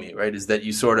telling me, right? Is that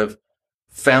you sort of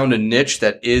found a niche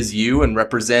that is you and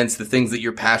represents the things that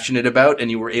you're passionate about,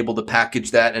 and you were able to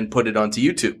package that and put it onto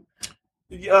YouTube.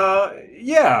 Yeah.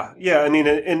 I mean,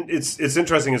 and it's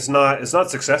interesting. It's not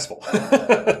successful.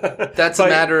 That's a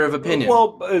matter of opinion.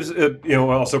 Well,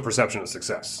 also perception of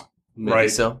success, Maybe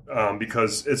right? So,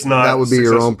 because it's not. That would be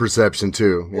your own perception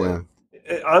too. Yeah.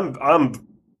 I'm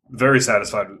very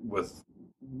satisfied with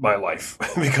my life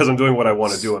because I'm doing what I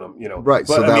want to do, and right.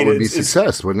 But, so that would be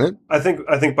success, wouldn't it? I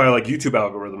think by like YouTube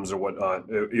algorithms or whatnot,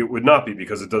 it would not be,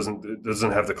 because it doesn't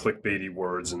have the clickbaity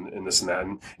words and this and that.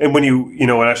 And when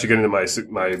when actually get into my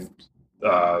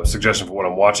suggestion for what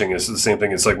I'm watching, is the same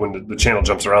thing. It's like when the channel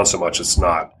jumps around so much, it's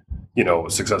not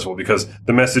successful, because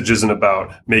the message isn't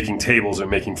about making tables or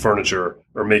making furniture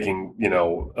or making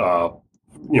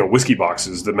whiskey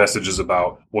boxes. The message is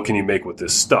about what can you make with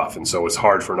this stuff, and so it's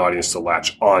hard for an audience to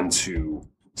latch onto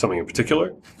something in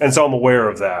particular. And so I'm aware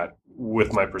of that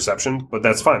with my perception, but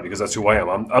that's fine because that's who I am.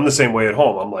 I'm the same way at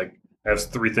home. I'm like, I have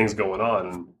 3 things going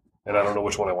on, and I don't know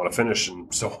which one I want to finish,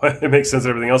 and so it makes sense that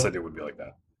everything else I do would be like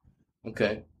that.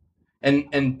 Okay.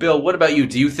 And Bill, what about you?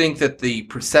 Do you think that the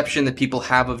perception that people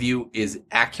have of you is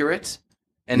accurate?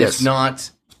 And yes. If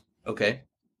not, okay.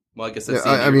 Well, I guess that's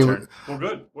your turn. Well,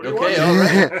 good. What do you want? All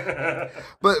right.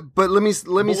 but let me say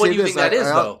this. What do you think that is,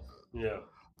 though? Yeah.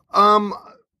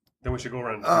 Then we should go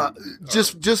around.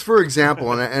 Just for example,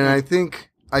 and I think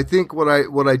what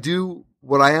I do,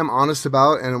 what I am honest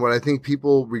about, and what I think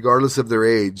people, regardless of their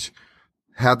age,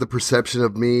 have the perception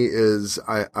of me is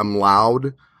I'm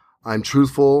loud, I'm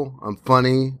truthful, I'm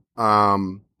funny, I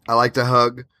like to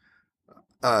hug.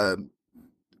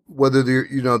 Whether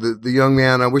the young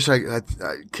man, I wish I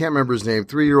can't remember his name,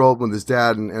 3-year-old with his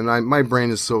dad, and my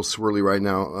brain is so swirly right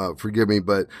now. Forgive me,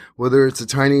 but whether it's a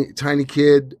tiny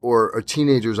kid or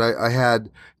teenagers, I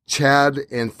had Chad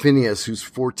and Phineas, who's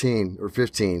 14,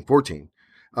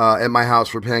 at my house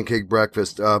for pancake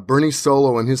breakfast. Bernie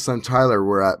Solo and his son Tyler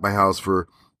were at my house for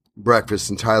breakfast,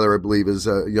 and Tyler, I believe, is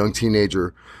a young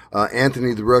teenager.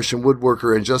 Anthony, the Russian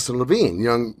woodworker, and Justin Levine,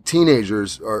 young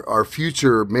teenagers, are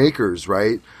future makers,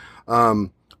 right?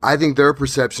 I think their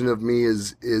perception of me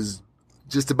is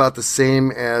just about the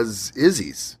same as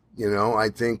Izzy's. I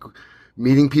think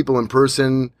meeting people in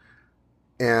person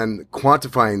and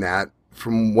quantifying that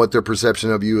from what their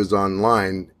perception of you is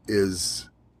online is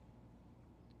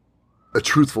a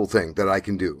truthful thing that I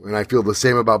can do. And I feel the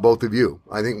same about both of you.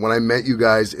 I think when I met you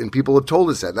guys, and people have told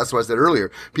us that's what I said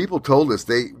earlier, people told us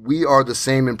we are the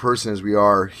same in person as we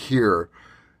are here.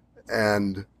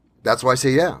 And that's why I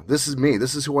say, yeah, this is me.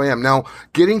 This is who I am. Now,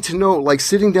 getting to know, like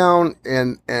sitting down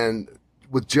and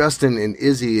with Justin and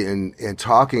Izzy and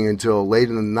talking until late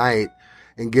in the night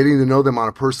and getting to know them on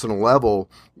a personal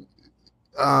level,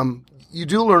 you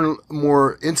do learn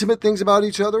more intimate things about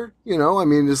each other, I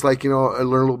mean, just like, I learn a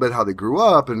little bit how they grew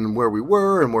up and where we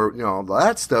were and where, all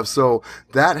that stuff. So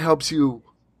that helps you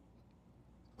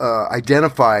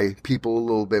identify people a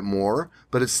little bit more,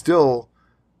 but it's still,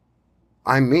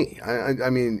 I'm me.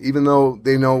 I mean, even though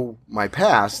they know my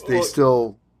past, they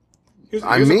still, here's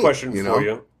a question for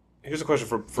you. Here's a question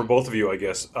for both of you, I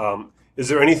guess. Is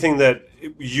there anything that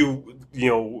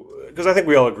because I think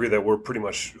we all agree that we're pretty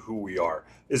much who we are.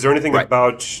 Is there anything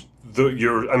about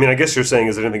I guess you're saying,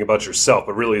 is it anything about yourself,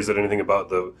 but really, is it anything about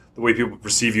the way people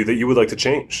perceive you that you would like to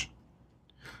change?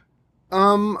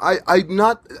 I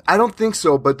don't think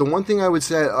so. But the one thing I would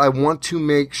say, I want to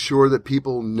make sure that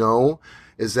people know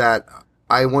is that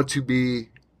I want to be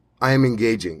I am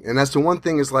engaging. And that's the one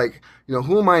thing is like,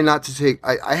 who am I not to take?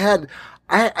 I had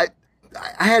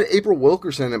April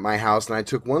Wilkerson at my house, and I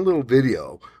took one little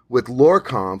video with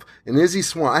Lorconf and Izzy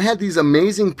Swan. I had these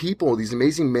amazing people, these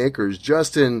amazing makers,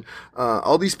 Justin,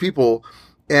 all these people,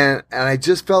 and I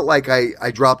just felt like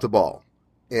I dropped the ball.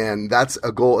 And that's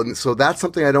a goal. And so that's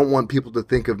something I don't want people to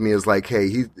think of me as like, hey,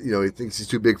 he thinks he's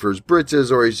too big for his britches,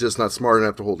 or he's just not smart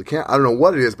enough to hold a camera. I don't know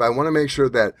what it is, but I want to make sure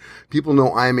that people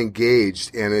know I'm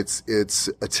engaged, and it's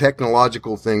a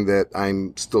technological thing that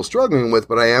I'm still struggling with,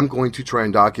 but I am going to try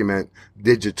and document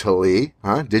digitally,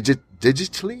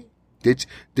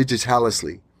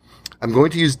 digitalously. I'm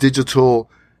going to use digital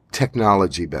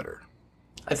technology better.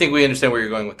 I think we understand where you're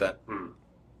going with that.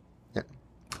 Yeah.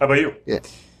 How about you? Yeah.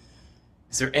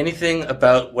 Is there anything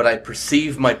about what I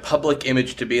perceive my public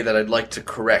image to be that I'd like to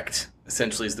correct?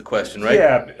 Essentially is the question, right?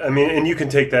 Yeah, I mean, and you can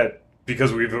take that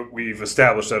because we've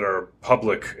established that our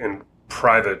public and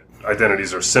private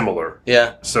identities are similar.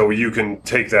 Yeah. So you can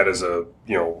take that as a,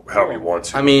 however you want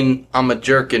to. I mean, I'm a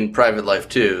jerk in private life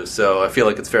too, so I feel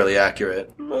like it's fairly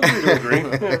accurate. Agree to agree.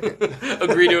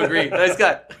 Agree to agree. Nice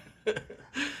guy.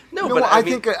 No, I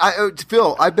think,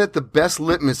 Phil, I bet the best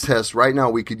litmus test right now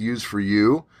we could use for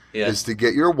you is to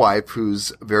get your wife,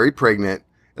 who's very pregnant,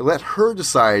 and let her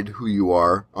decide who you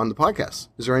are on the podcast.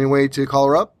 Is there any way to call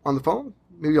her up on the phone?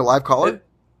 Maybe a live caller?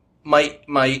 My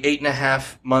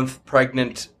 8.5-month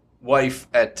pregnant wife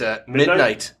at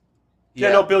midnight.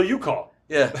 Yeah, no, Bill, you call.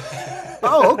 Yeah.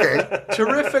 Oh, okay.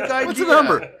 Terrific idea. What's the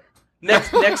number?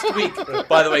 Next week,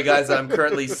 by the way, guys, I'm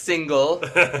currently single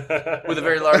with a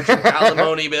very large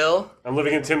alimony bill. I'm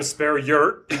living in Tim's spare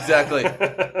yurt. Exactly.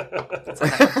 It's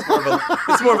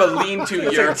more of a lean-to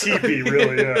It's yurt. like a teepee,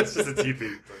 really. Yeah, it's just a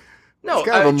teepee. No, It's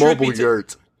kind of a mobile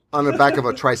yurt on the back of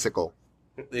a tricycle.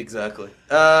 Exactly.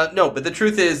 No, but the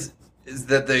truth is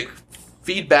that the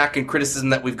feedback and criticism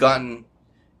that we've gotten,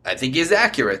 I think, is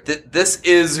accurate. This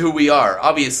is who we are.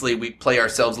 Obviously, we play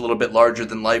ourselves a little bit larger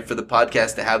than life for the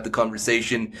podcast to have the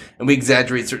conversation, and we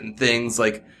exaggerate certain things,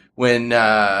 like when,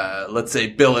 let's say,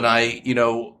 Bill and I,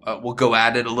 will go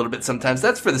at it a little bit sometimes.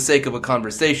 That's for the sake of a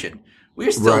conversation.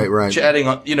 We're still chatting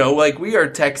on, we are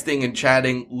texting and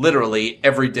chatting literally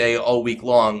every day, all week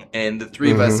long, and the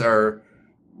three of us are,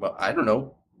 well, I don't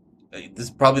know. This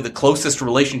is probably the closest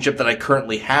relationship that I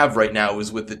currently have right now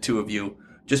is with the two of you.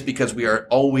 Just because we are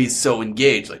always so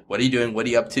engaged. Like, what are you doing? What are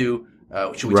you up to?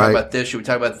 Should we talk about this? Should we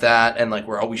talk about that? And like,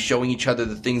 we're always showing each other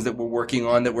the things that we're working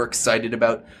on, that we're excited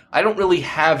about. I don't really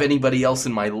have anybody else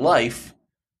in my life.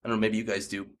 I don't know, maybe you guys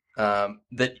do.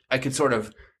 That I could sort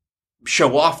of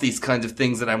show off these kinds of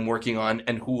things that I'm working on,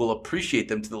 and who will appreciate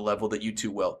them to the level that you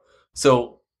two will.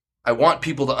 So I want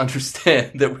people to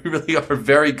understand that we really are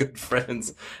very good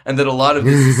friends, and that a lot of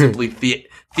this is simply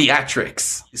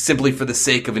theatrics, simply for the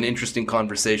sake of an interesting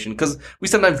conversation. Because we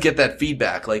sometimes get that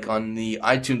feedback, like on the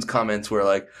iTunes comments, where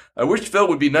like, I wish Phil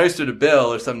would be nicer to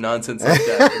Bill, or some nonsense like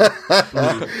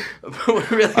that. But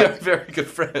we really are very good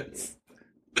friends.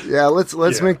 Yeah,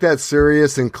 let's make that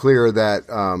serious and clear that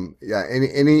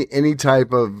any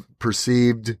type of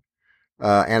perceived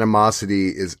animosity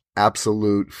is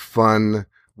absolute fun.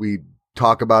 We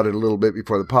talk about it a little bit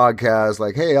before the podcast,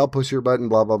 like, hey, I'll push your button,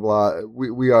 blah, blah, blah.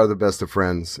 We are the best of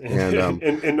friends. And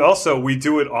and also, we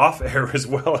do it off air as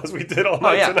well as we did all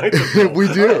night tonight.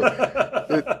 We do.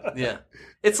 Yeah.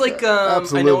 It's like,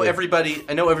 I know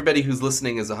everybody who's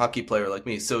listening is a hockey player like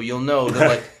me, so you'll know that,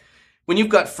 like, when you've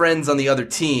got friends on the other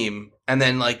team, and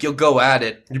then, like, you'll go at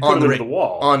it on the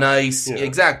wall. On ice. Yeah.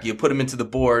 Exactly. You put them into the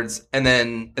boards, and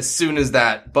then as soon as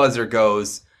that buzzer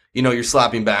goes, you're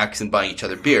slapping backs and buying each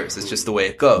other beers. It's just the way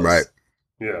it goes. Right.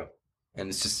 Yeah. And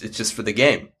it's just for the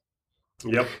game.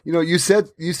 Yep. You said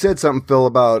something, Phil,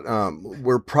 about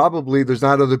there's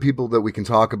not other people that we can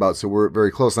talk about, so we're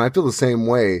very close. And I feel the same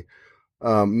way.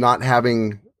 Not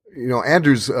having,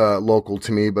 Andrew's local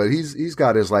to me, but he's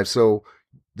got his life. So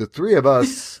the three of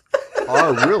us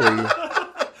are really.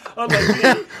 Unlike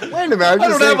me. Wait a minute. I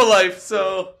don't have a life,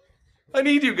 so I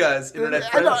need you guys,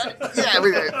 internet friends.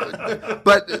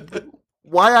 But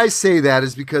why I say that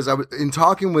is because in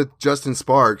talking with Justin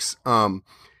Sparks,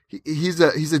 he's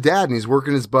a dad, and he's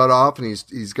working his butt off, and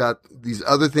he's got these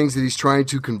other things that he's trying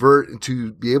to convert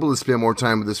to be able to spend more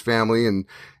time with his family and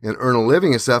earn a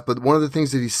living and stuff. But one of the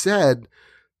things that he said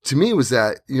to me was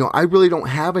that, I really don't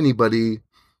have anybody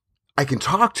I can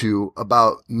talk to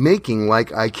about making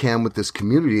like I can with this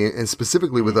community, and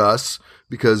specifically with us,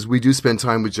 because we do spend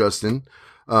time with Justin.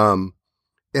 And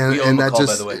that call,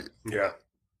 just, by the way. Yeah.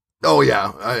 Oh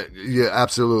yeah. Yeah,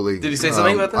 absolutely. Did he say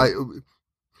something about that?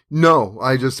 No,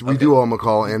 we do owe him a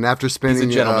call. And after spending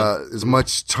gentleman. as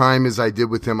much time as I did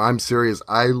with him, I'm serious.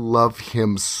 I love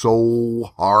him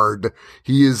so hard.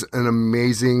 He is an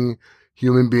amazing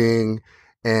human being.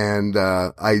 And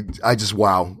I just,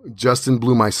 wow. Justin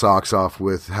blew my socks off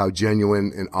with how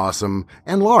genuine and awesome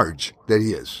and large that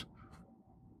he is.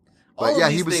 All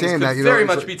of these things could very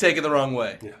much be taken the wrong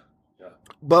way. Yeah.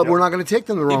 But we're not going to take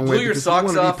them the wrong way. He blew your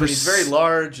socks off, and he's very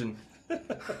large. And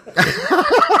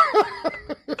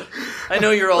I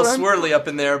know you're all swirly up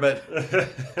in there, but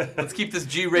let's keep this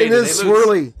G-rated. It is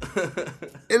swirly.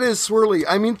 It is swirly.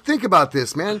 I mean, think about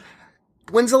this, man.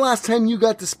 When's the last time you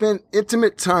got to spend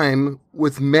intimate time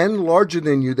with men larger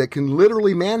than you that can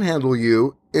literally manhandle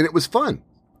you, and it was fun?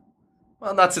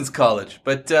 Well, not since college,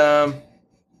 but yeah.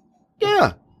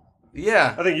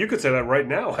 Yeah. I think you could say that right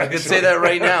now. I could say that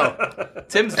right now.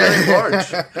 Tim's very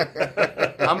large.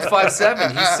 I'm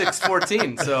 5'7". He's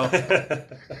 6'14". So,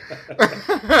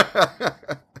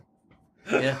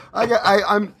 yeah. I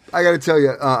got to tell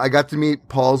you, I got to meet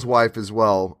Paul's wife as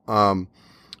well.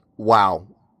 Wow.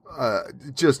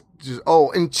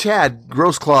 And Chad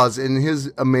Grossclaws and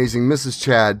his amazing Mrs.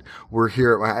 Chad were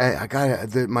here.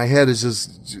 My head is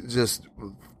just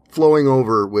flowing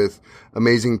over with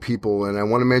amazing people. And I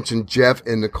want to mention Jeff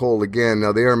and Nicole again.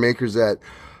 Now, they are makers that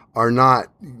are not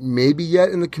maybe yet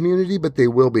in the community, but they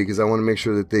will be, because I want to make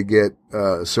sure that they get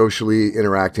socially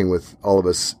interacting with all of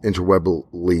us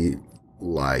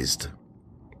interwebly-ized.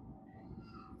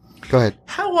 Go ahead.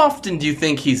 How often do you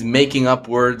think he's making up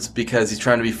words because he's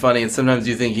trying to be funny, and sometimes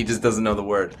you think he just doesn't know the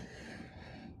word?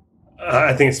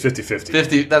 I think it's 50-50.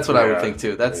 50. That's what I would think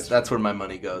too. That's where my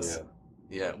money goes.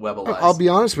 Yeah, Webelize. I'll be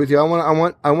honest with you. I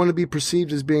want to be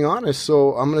perceived as being honest,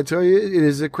 so I'm going to tell you it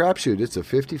is a crapshoot. It's a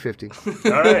 50-50.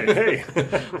 All right, hey.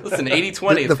 Listen,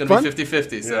 80-20. It's going to be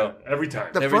 50-50. So every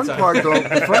time. The fun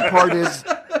part is.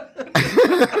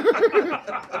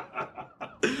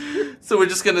 So we're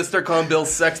just going to start calling Bill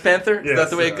Sex Panther? Is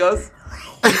that the way it goes?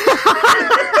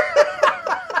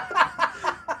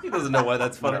 He doesn't know why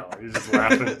that's funny. No, he's just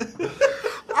laughing.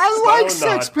 I like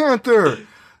Sex Panther.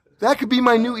 That could be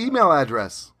my new email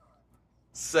address.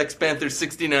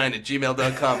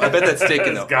 SexPanther69@gmail.com. I bet that's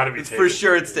taken, though. It's got to be taken. For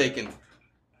sure it's taken.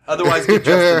 Otherwise, get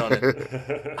Justin on it.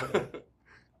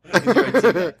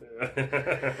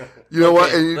 You know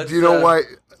what? And do you know why?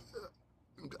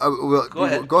 Go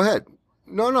ahead. Go ahead.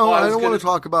 No, I don't want to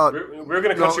talk about. We're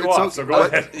going to cut you off, so go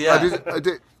ahead. Yeah. I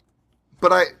did.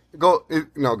 But go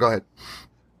ahead.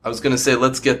 I was going to say,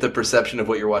 let's get the perception of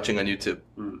what you're watching on YouTube.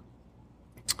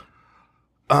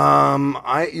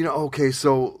 Okay,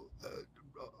 so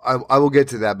I will get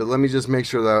to that, but let me just make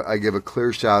sure that I give a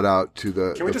clear shout out to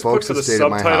the Can we just folks put that the stayed at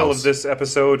my subtitle house. of this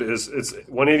episode is it's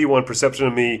 181 Perception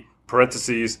of Me,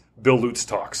 parentheses, Bill Lutz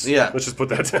Talks. Yeah. Let's just put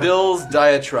that down. Bill's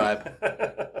diatribe.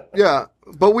 Yeah,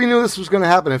 but we knew this was going to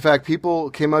happen. In fact, people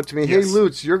came up to me, "Hey, Yes.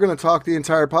 Lutz, you're going to talk the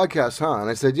entire podcast, huh?" And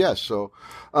I said, "Yes." So,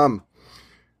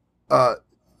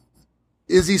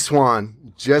 Izzy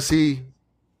Swan, Jesse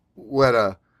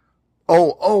Weta.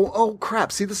 Oh,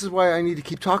 crap. See, this is why I need to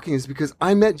keep talking, is because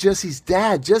I met Jesse's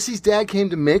dad. Jesse's dad came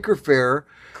to Maker Faire.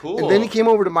 Cool. And then he came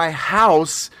over to my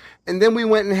house, and then we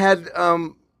went and had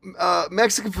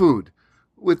Mexican food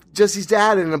with Jesse's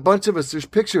dad and a bunch of us. There's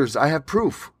pictures. I have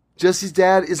proof. Jesse's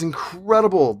dad is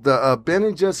incredible. Ben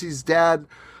and Jesse's dad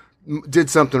did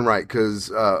something right,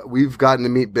 because we've gotten to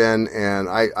meet Ben, and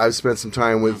I've spent some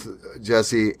time with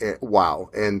Jesse. Wow.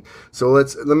 And so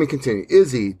let me continue.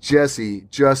 Izzy, Jesse,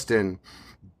 Justin,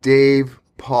 Dave,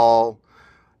 Paul,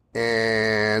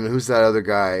 and who's that other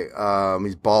guy?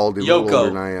 He's bald. He's a little older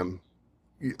than I am.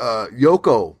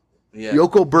 Yoko. Yeah.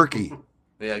 Yoko Berkey.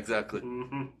 Yeah, exactly.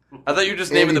 I thought you were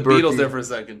just naming the Andy Beatles Berkey. there for a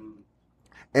second.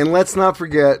 And let's not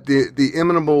forget the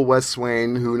inimitable Wes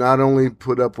Swain, who not only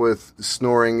put up with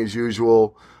snoring as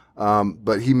usual,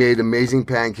 but he made amazing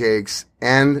pancakes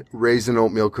and raisin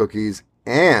oatmeal cookies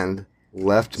and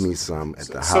left me some at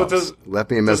the house. Left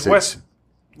me a message.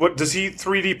 Does he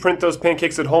 3D print those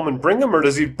pancakes at home and bring them, or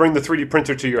does he bring the 3D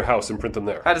printer to your house and print them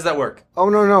there? How does that work? Oh,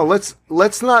 no.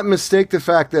 Let's not mistake the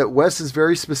fact that Wes is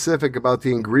very specific about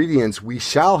the ingredients we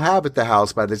shall have at the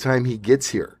house by the time he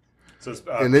gets here. So it's,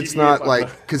 And it's not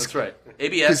like... That's right.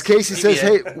 ABS. Because Casey says, EVA.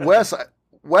 "Hey,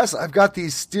 Wes, I've got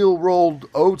these steel-rolled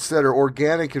oats that are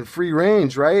organic and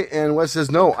free-range, right?" And Wes says,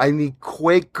 "No, I need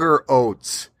Quaker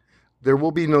oats. There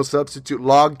will be no substitute.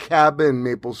 Log cabin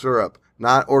maple syrup,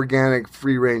 not organic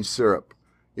free-range syrup."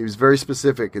 He was very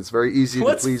specific. It's very easy to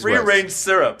What's please free-range Wes.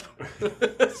 syrup?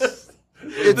 It's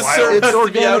syrup has to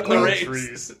be out in the organic.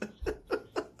 rain.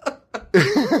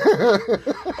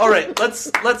 All right,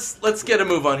 let's get a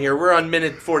move on here. We're on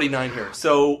minute 49 here.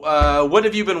 So, what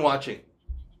have you been watching?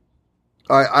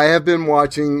 I have been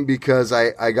watching because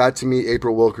I got to meet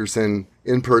April Wilkerson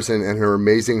in person and her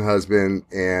amazing husband,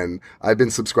 and I've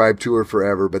been subscribed to her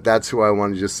forever, but that's who I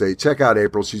want to just say, check out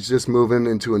April. She's just moving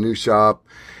into a new shop,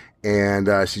 and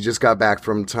she just got back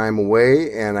from time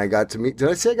away, and I got to meet, did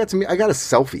I say I got to meet? I got a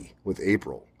selfie with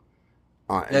April.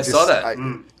 I saw that.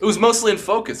 It was mostly in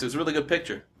focus. It was a really good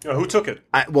picture. Who took it?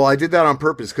 Well, I did that on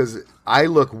purpose because I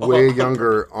look way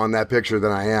younger on that picture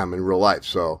than I am in real life,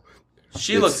 so...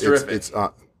 She looks terrific.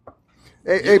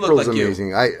 April's like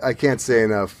amazing. I can't say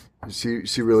enough.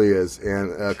 She really is.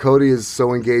 And Cody is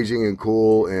so engaging and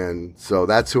cool. And so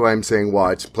that's who I'm saying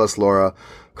watch. Plus Laura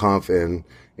Kampf and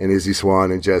Izzy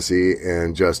Swan and Jesse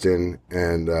and Justin.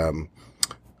 And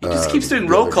he just keeps doing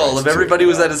roll call of everybody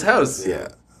who was at his house.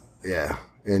 Yeah.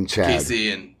 And Chad.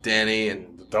 Casey and Danny and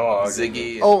Dog.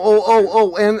 Ziggy.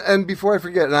 And before I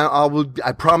forget, and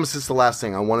I promise this is the last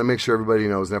thing. I want to make sure everybody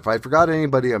knows. And if I forgot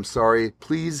anybody, I'm sorry.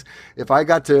 Please, if I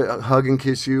got to hug and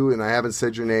kiss you and I haven't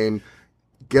said your name,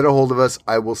 get a hold of us.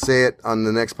 I will say it on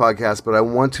the next podcast, but I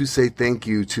want to say thank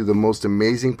you to the most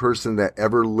amazing person that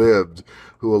ever lived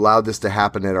who allowed this to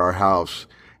happen at our house.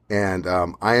 And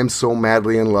I am so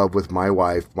madly in love with my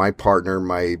wife, my partner,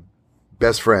 my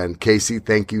best friend, Casey.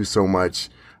 Thank you so much.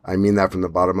 I mean that from the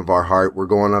bottom of our heart. We're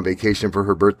going on vacation for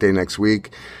her birthday next week,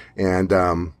 and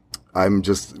I'm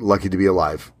just lucky to be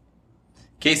alive.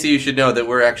 Casey, you should know that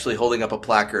we're actually holding up a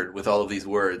placard with all of these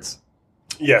words.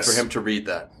 Yes. For him to read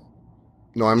that.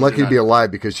 No, I'm lucky to be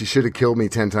alive because she should have killed me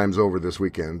 10 times over this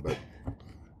weekend. But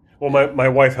Well, my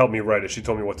wife helped me write it. She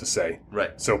told me what to say.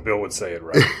 Right. So Bill would say it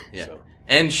right. Yeah. So.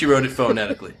 And she wrote it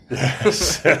phonetically.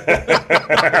 Yes.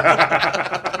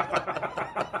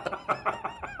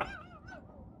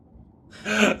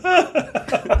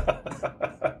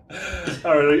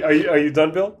 All right, are you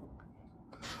done, Bill?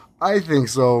 I think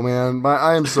so, man.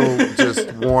 I am so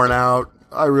just worn out.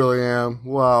 I really am.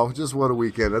 Wow, just what a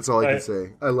weekend. That's all I can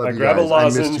say. I love you grab guys. a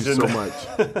lozenge I missed you so much.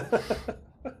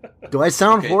 Do I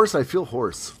sound hoarse? I feel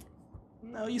hoarse.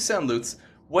 No, you sound Lutz.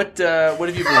 What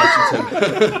have you been watching,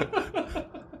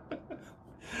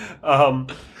 Tim?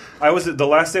 The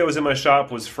last day I was in my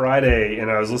shop was Friday, and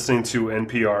I was listening to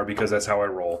NPR because that's how I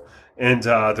roll. And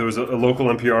there was a local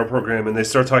NPR program, and they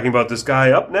start talking about this guy.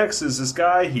 Up next is this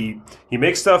guy. He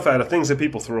makes stuff out of things that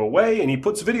people throw away, and he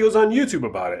puts videos on YouTube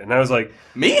about it. And I was like,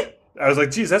 Me? I was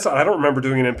like, geez, I don't remember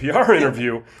doing an NPR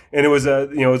interview. And it was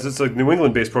it's a New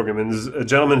England-based program, and there's a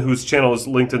gentleman whose channel is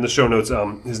linked in the show notes.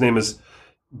 His name is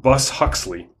Bus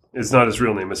Huxley. It's not his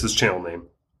real name; it's his channel name.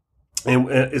 And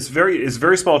it's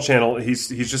very small channel. He's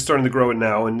just starting to grow it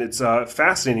now, and it's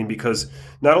fascinating because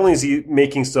not only is he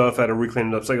making stuff out of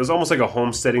reclaimed upcycle, it's almost like a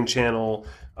homesteading channel,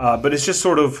 but it's just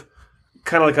sort of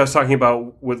kind of like I was talking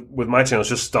about with my channel. It's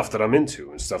just stuff that I'm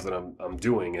into and stuff that I'm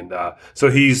doing, and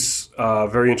so he's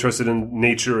very interested in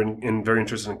nature and very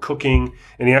interested in cooking,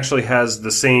 and he actually has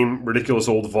the same ridiculous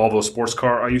old Volvo sports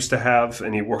car I used to have,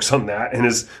 and he works on that,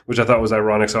 which I thought was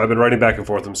ironic. So I've been writing back and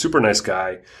forth. I'm a super nice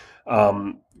guy.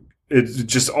 It's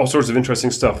just all sorts of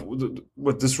interesting stuff.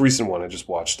 With this recent one I just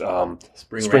watched,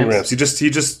 Spring Ramps. He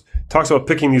just talks about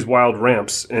picking these wild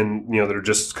ramps, and that are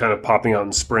just kind of popping out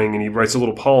in spring, and he writes a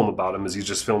little poem about them as he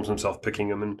just films himself picking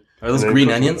them. And are those green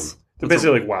onions? They're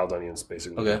basically like wild onions,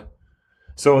 basically. Okay.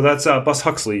 So that's Bus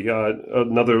Huxley,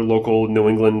 another local New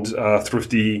England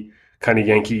thrifty kind of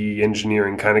Yankee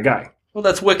engineering kind of guy. Well,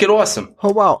 that's wicked awesome.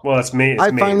 Oh wow! Well, that's me.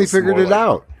 I finally figured it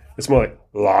out. It's more like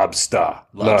lobster.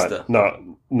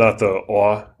 Not the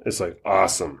awe. It's like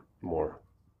awesome more.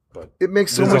 But it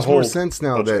makes so much more sense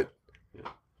now that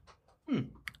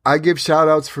I give shout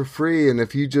outs for free, and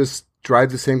if you just drive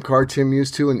the same car Tim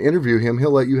used to and interview him,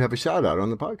 he'll let you have a shout out on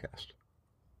the podcast.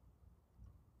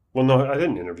 Well, no, I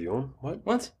didn't interview him.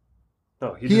 What?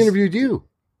 No, he interviewed you.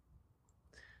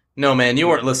 No, man, you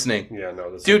weren't listening. Yeah,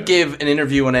 no. Dude gave an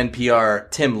interview on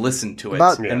NPR. Tim listened to it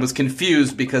and was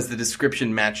confused because the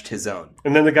description matched his own.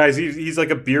 And then the guy's he's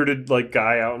like a bearded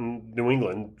guy out in New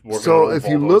England. So if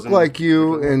you look like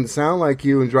you and sound like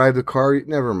you and drive the car,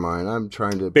 never mind. I'm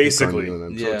trying to basically. You and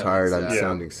I'm so tired. I'm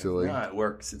sounding silly. No, it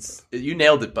works. You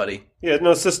nailed it, buddy. Yeah,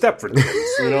 no, it's a step for things.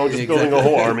 Just building a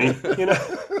whole army.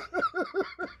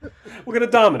 We're going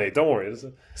to dominate. Don't worry.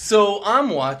 So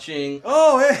I'm watching...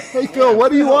 Oh, hey, Phil,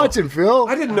 what are you watching, Phil?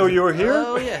 I didn't know you were here.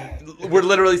 Oh, yeah. We're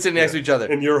literally sitting next to each other.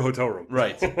 In your hotel room.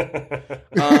 Right.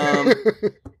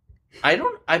 I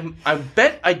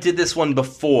bet I did this one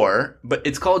before, but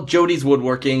it's called Jody's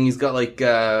Woodworking. He's got 7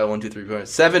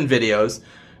 videos,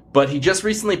 but he just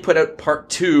recently put out part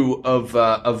 2 of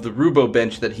the Rubo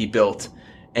bench that he built,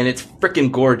 and it's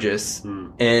freaking gorgeous,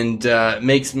 and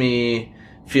makes me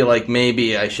feel like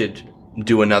maybe I should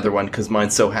do another one because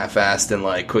mine's so half-assed and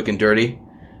like quick and dirty.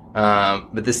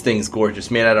 But this thing's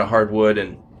gorgeous, made out of hardwood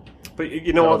and. But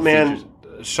you know what, man?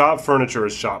 Shop furniture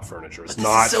is shop furniture. It's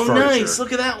not so furniture. Nice.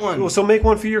 Look at that one. Well, so make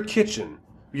one for your kitchen.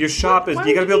 Your shop is. Why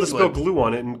You got to be able to do you spill need one? glue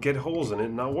on it and get holes in it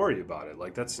and not worry about it.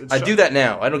 Like that's. It's I do that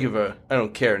now. I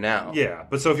don't care now. Yeah,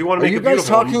 but so if you want to Are make you a guys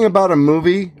beautiful talking about a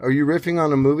movie? Are you riffing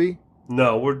on a movie?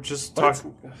 No, we're just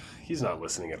talking. He's not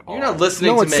listening at all. You're not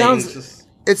listening No, to it me. sounds-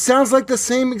 It sounds like the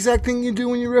same exact thing you do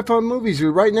when you riff on movies.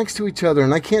 You're right next to each other,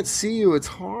 and I can't see you. It's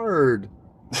hard.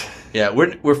 Yeah,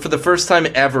 we're for the first time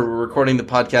ever, we're recording the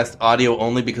podcast audio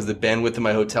only because the bandwidth in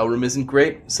my hotel room isn't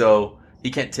great, so he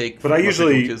can't take. But I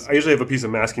usually have a piece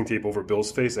of masking tape over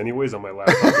Bill's face, anyways, on my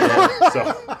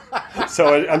laptop.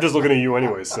 so I'm just looking at you,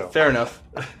 anyways. So fair enough.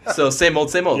 So same old,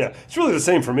 same old. yeah, it's really the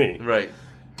same for me. Right.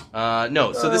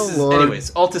 No. So this is, Lord.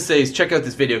 anyways. All to say is check out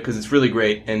this video because it's really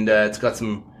great and it's got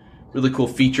some really cool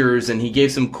features, and he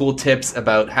gave some cool tips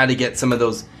about how to get some of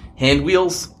those hand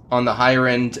wheels on the higher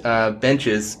end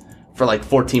benches for like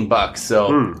 $14.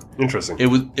 So Interesting.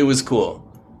 it was cool.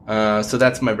 So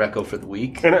that's my reco for the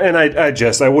week. And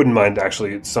I wouldn't mind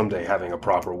actually someday having a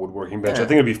proper woodworking bench. Yeah. I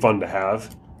think it'd be fun to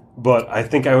have, but I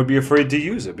think I would be afraid to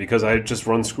use it because I just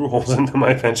run screw holes into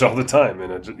my bench all the time,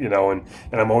 and and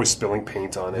I'm always spilling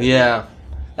paint on it. Yeah.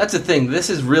 That's the thing. This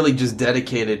is really just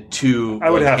dedicated to I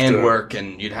would have to- handwork,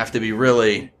 and you'd have to be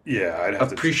really Yeah, I'd have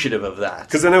to. appreciative of that.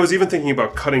 Because then I was even thinking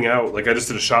about cutting out, like I just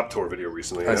did a shop tour video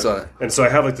recently. I saw that. And so I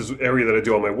have like this area that I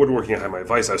do all my woodworking. I have my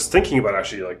vise. I was thinking about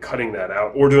actually like cutting that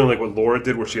out or doing like what Laura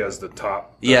did where she has the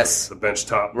top. Yes. The bench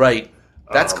top. Right.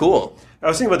 That's cool. I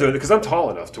was thinking about doing it because I'm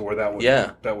tall enough to where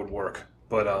that would work.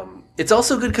 But It's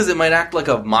also good because it might act like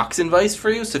a Moxon vise for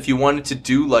you. So if you wanted to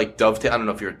do like dovetail, I don't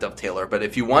know if you're a dovetailer, but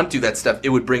if you want to do that stuff, it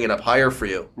would bring it up higher for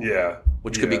you, yeah.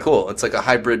 which could be cool. It's like a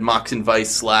hybrid Moxon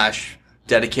vise /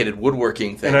 dedicated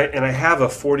woodworking thing. And I have a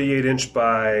 48-inch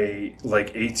by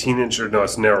like 18-inch, or no,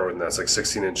 it's narrower than that. It's like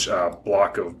 16-inch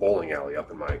block of bowling alley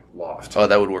up in my loft. Oh,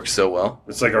 that would work so well.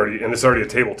 It's like already a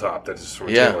tabletop that is from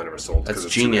a table I never sold. That's 'cause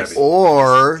it's genius. Too heavy.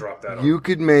 Or Drop that on. you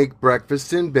could make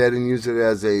breakfast in bed and use it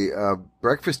as a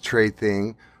breakfast tray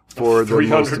thing for the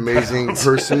most 300 amazing pounds.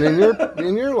 person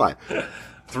in your life.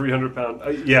 300 pound.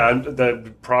 That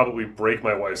would probably break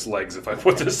my wife's legs if I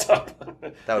put this up.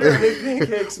 That would I made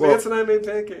pancakes. Vance and I made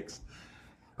pancakes.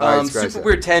 All right, scratch Super that.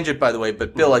 weird tangent, by the way.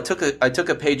 But Bill, I took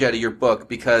a page out of your book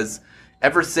because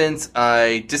ever since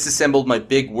I disassembled my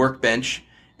big workbench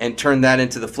and turned that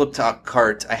into the flip top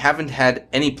cart, I haven't had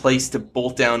any place to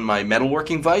bolt down my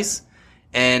metalworking vise,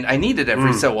 and I need it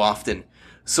every so often.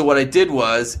 So what I did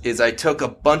is I took a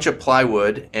bunch of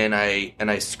plywood and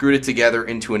I screwed it together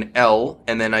into an L,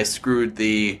 and then I screwed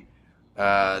the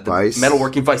Vise.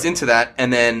 metalworking vise into that,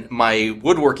 and then my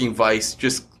woodworking vise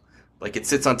just like it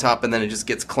sits on top, and then it just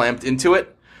gets clamped into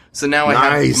it. So now I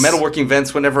Nice. have metalworking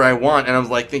vents whenever I want, and I was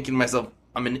like thinking to myself,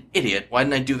 I'm an idiot. Why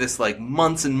didn't I do this like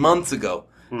months and months ago?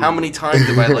 How many times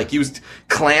have I like used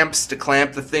clamps to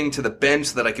clamp the thing to the bench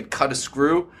so that I could cut a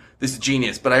screw? This is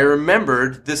genius. But I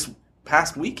remembered this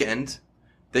past weekend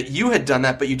that you had done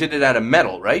that, but you did it out of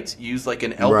metal, right? You used like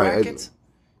an L Right. bracket?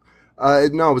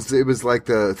 No, it was like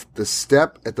the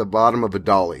step at the bottom of a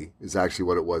dolly is actually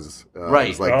what it was. Right. It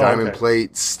was like Oh, diamond okay.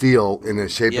 plate steel in the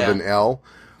shape Yeah. of an L.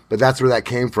 But that's where that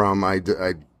came from. I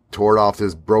tore it off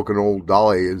this broken old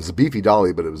dolly. It was a beefy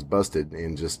dolly, but it was busted.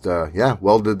 And just,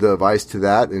 welded the vise to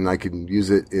that, and I could use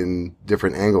it in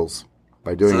different angles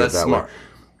by doing So it that's that smart. way.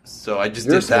 So I just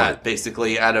You're did that smart.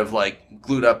 basically out of like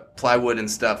glued up plywood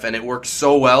and stuff, and it worked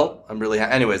so well. I'm really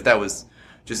anyways, that was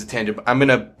just a tangent. I'm going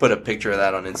to put a picture of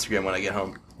that on Instagram when I get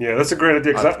home. Yeah, that's a great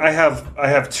idea because I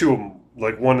have two of them.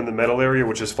 Like one in the metal area,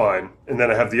 which is fine, and then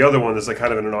I have the other one that's like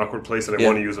kind of in an awkward place that I Yeah.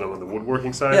 want to use it on the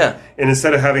woodworking side. Yeah. And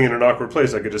instead of having it in an awkward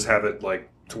place, I could just have it like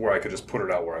to where I could just put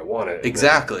it out where I want it. and then-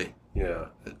 Exactly. yeah.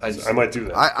 I I might do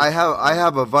that. I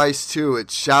have a vice too.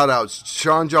 It's shout outs.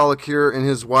 Sean Jollikir and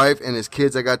his wife and his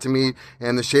kids I got to meet,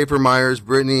 and the Schaefer Myers,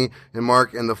 Brittany and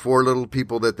Mark, and the 4 little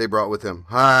people that they brought with him.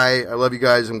 Hi, I love you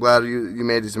guys. I'm glad you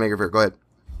made this Maker Fair. Go ahead.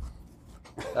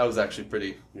 That was actually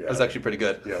pretty. Yeah. That was actually pretty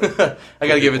good. Yeah. I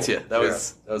got to give it to you. That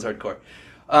was hardcore.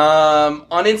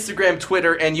 On Instagram,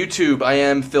 Twitter, and YouTube, I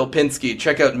am Phil Pinsky.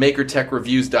 Check out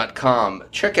MakerTechReviews.com.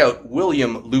 Check out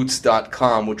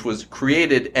WilliamLutz.com, which was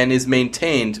created and is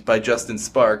maintained by Justin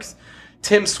Sparks.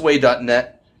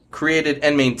 TimSway.net, created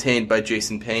and maintained by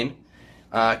Jason Payne.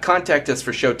 Contact us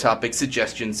for show topics,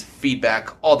 suggestions, feedback,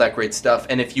 all that great stuff.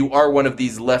 And if you are one of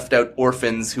these left out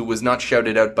orphans who was not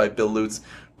shouted out by Bill Lutz,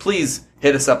 please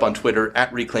hit us up on Twitter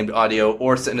at Reclaimed Audio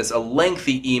or send us a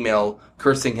lengthy email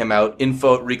cursing him out,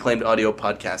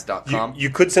 info@reclaimedaudiopodcast.com. You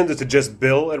could send it to just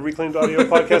Bill at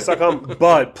reclaimedaudiopodcast.com,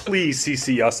 but please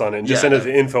CC us on it and just send it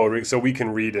to info so we can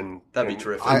read and that'd be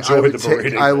terrific. enjoy the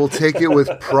berating. I will take it with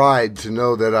pride to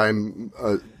know that I'm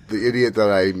the idiot that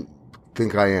I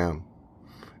think I am.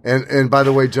 And by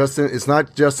the way, Justin, it's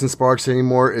not Justin Sparks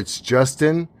anymore. It's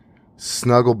Justin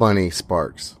Snuggle Bunny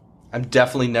Sparks. I'm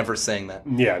definitely never saying that.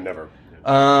 Yeah, never.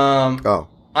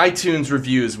 iTunes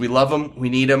reviews. We love them. We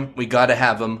need them. We got to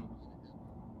have them.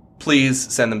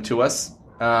 Please send them to us.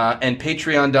 And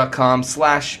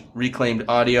patreon.com/reclaimed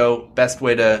audio. Best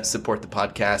way to support the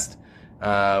podcast.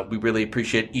 We really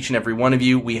appreciate each and every one of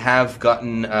you. We have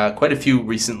gotten quite a few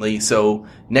recently. So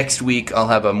next week I'll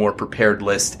have a more prepared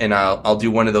list, and I'll do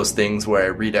one of those things where I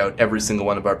read out every single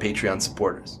one of our Patreon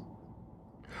supporters.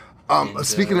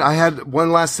 Speaking, I had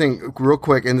one last thing real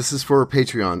quick, and this is for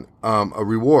Patreon, a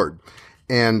reward.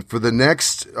 And for the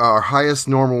next, our highest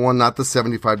normal one, not the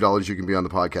 $75 you can be on the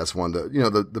podcast one,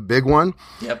 the big one.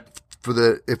 Yep.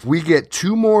 If we get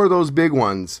 2 more of those big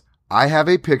ones, I have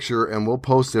a picture and we'll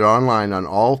post it online on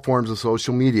all forms of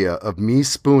social media of me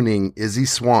spooning Izzy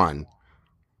Swan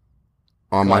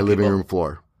on my living room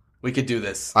floor. We could do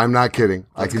this. I'm not kidding.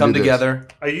 Let's come together.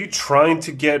 Are you trying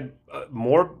to get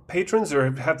more patrons or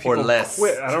have people or less?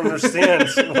 Quit? I don't understand.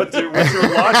 What's your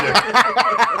logic?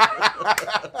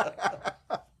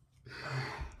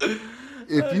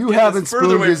 If you haven't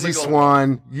spooned Izzy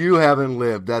Swan, you haven't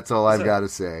lived. That's all I've got to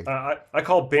say. I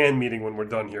call band meeting when we're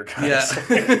done here, guys. Yeah.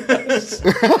 By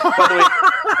the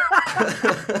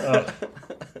way,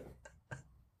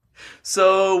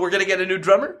 so we're gonna get a new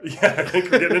drummer? Yeah, I think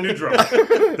we're getting a new drummer.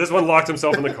 This one locked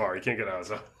himself in the car. He can't get out.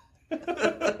 So.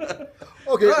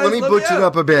 Okay, let me butch it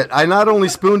up a bit. I not only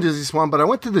spooned Izzy Swan, but I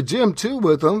went to the gym too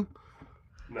with him.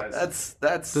 Nice.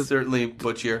 That's certainly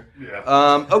butchier.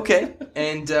 Yeah. Okay,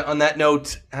 and on that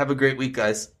note, have a great week,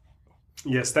 guys.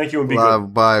 Yes, thank you and be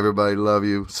good. Bye, everybody. Love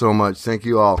you so much. Thank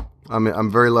you all. I'm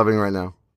very loving right now.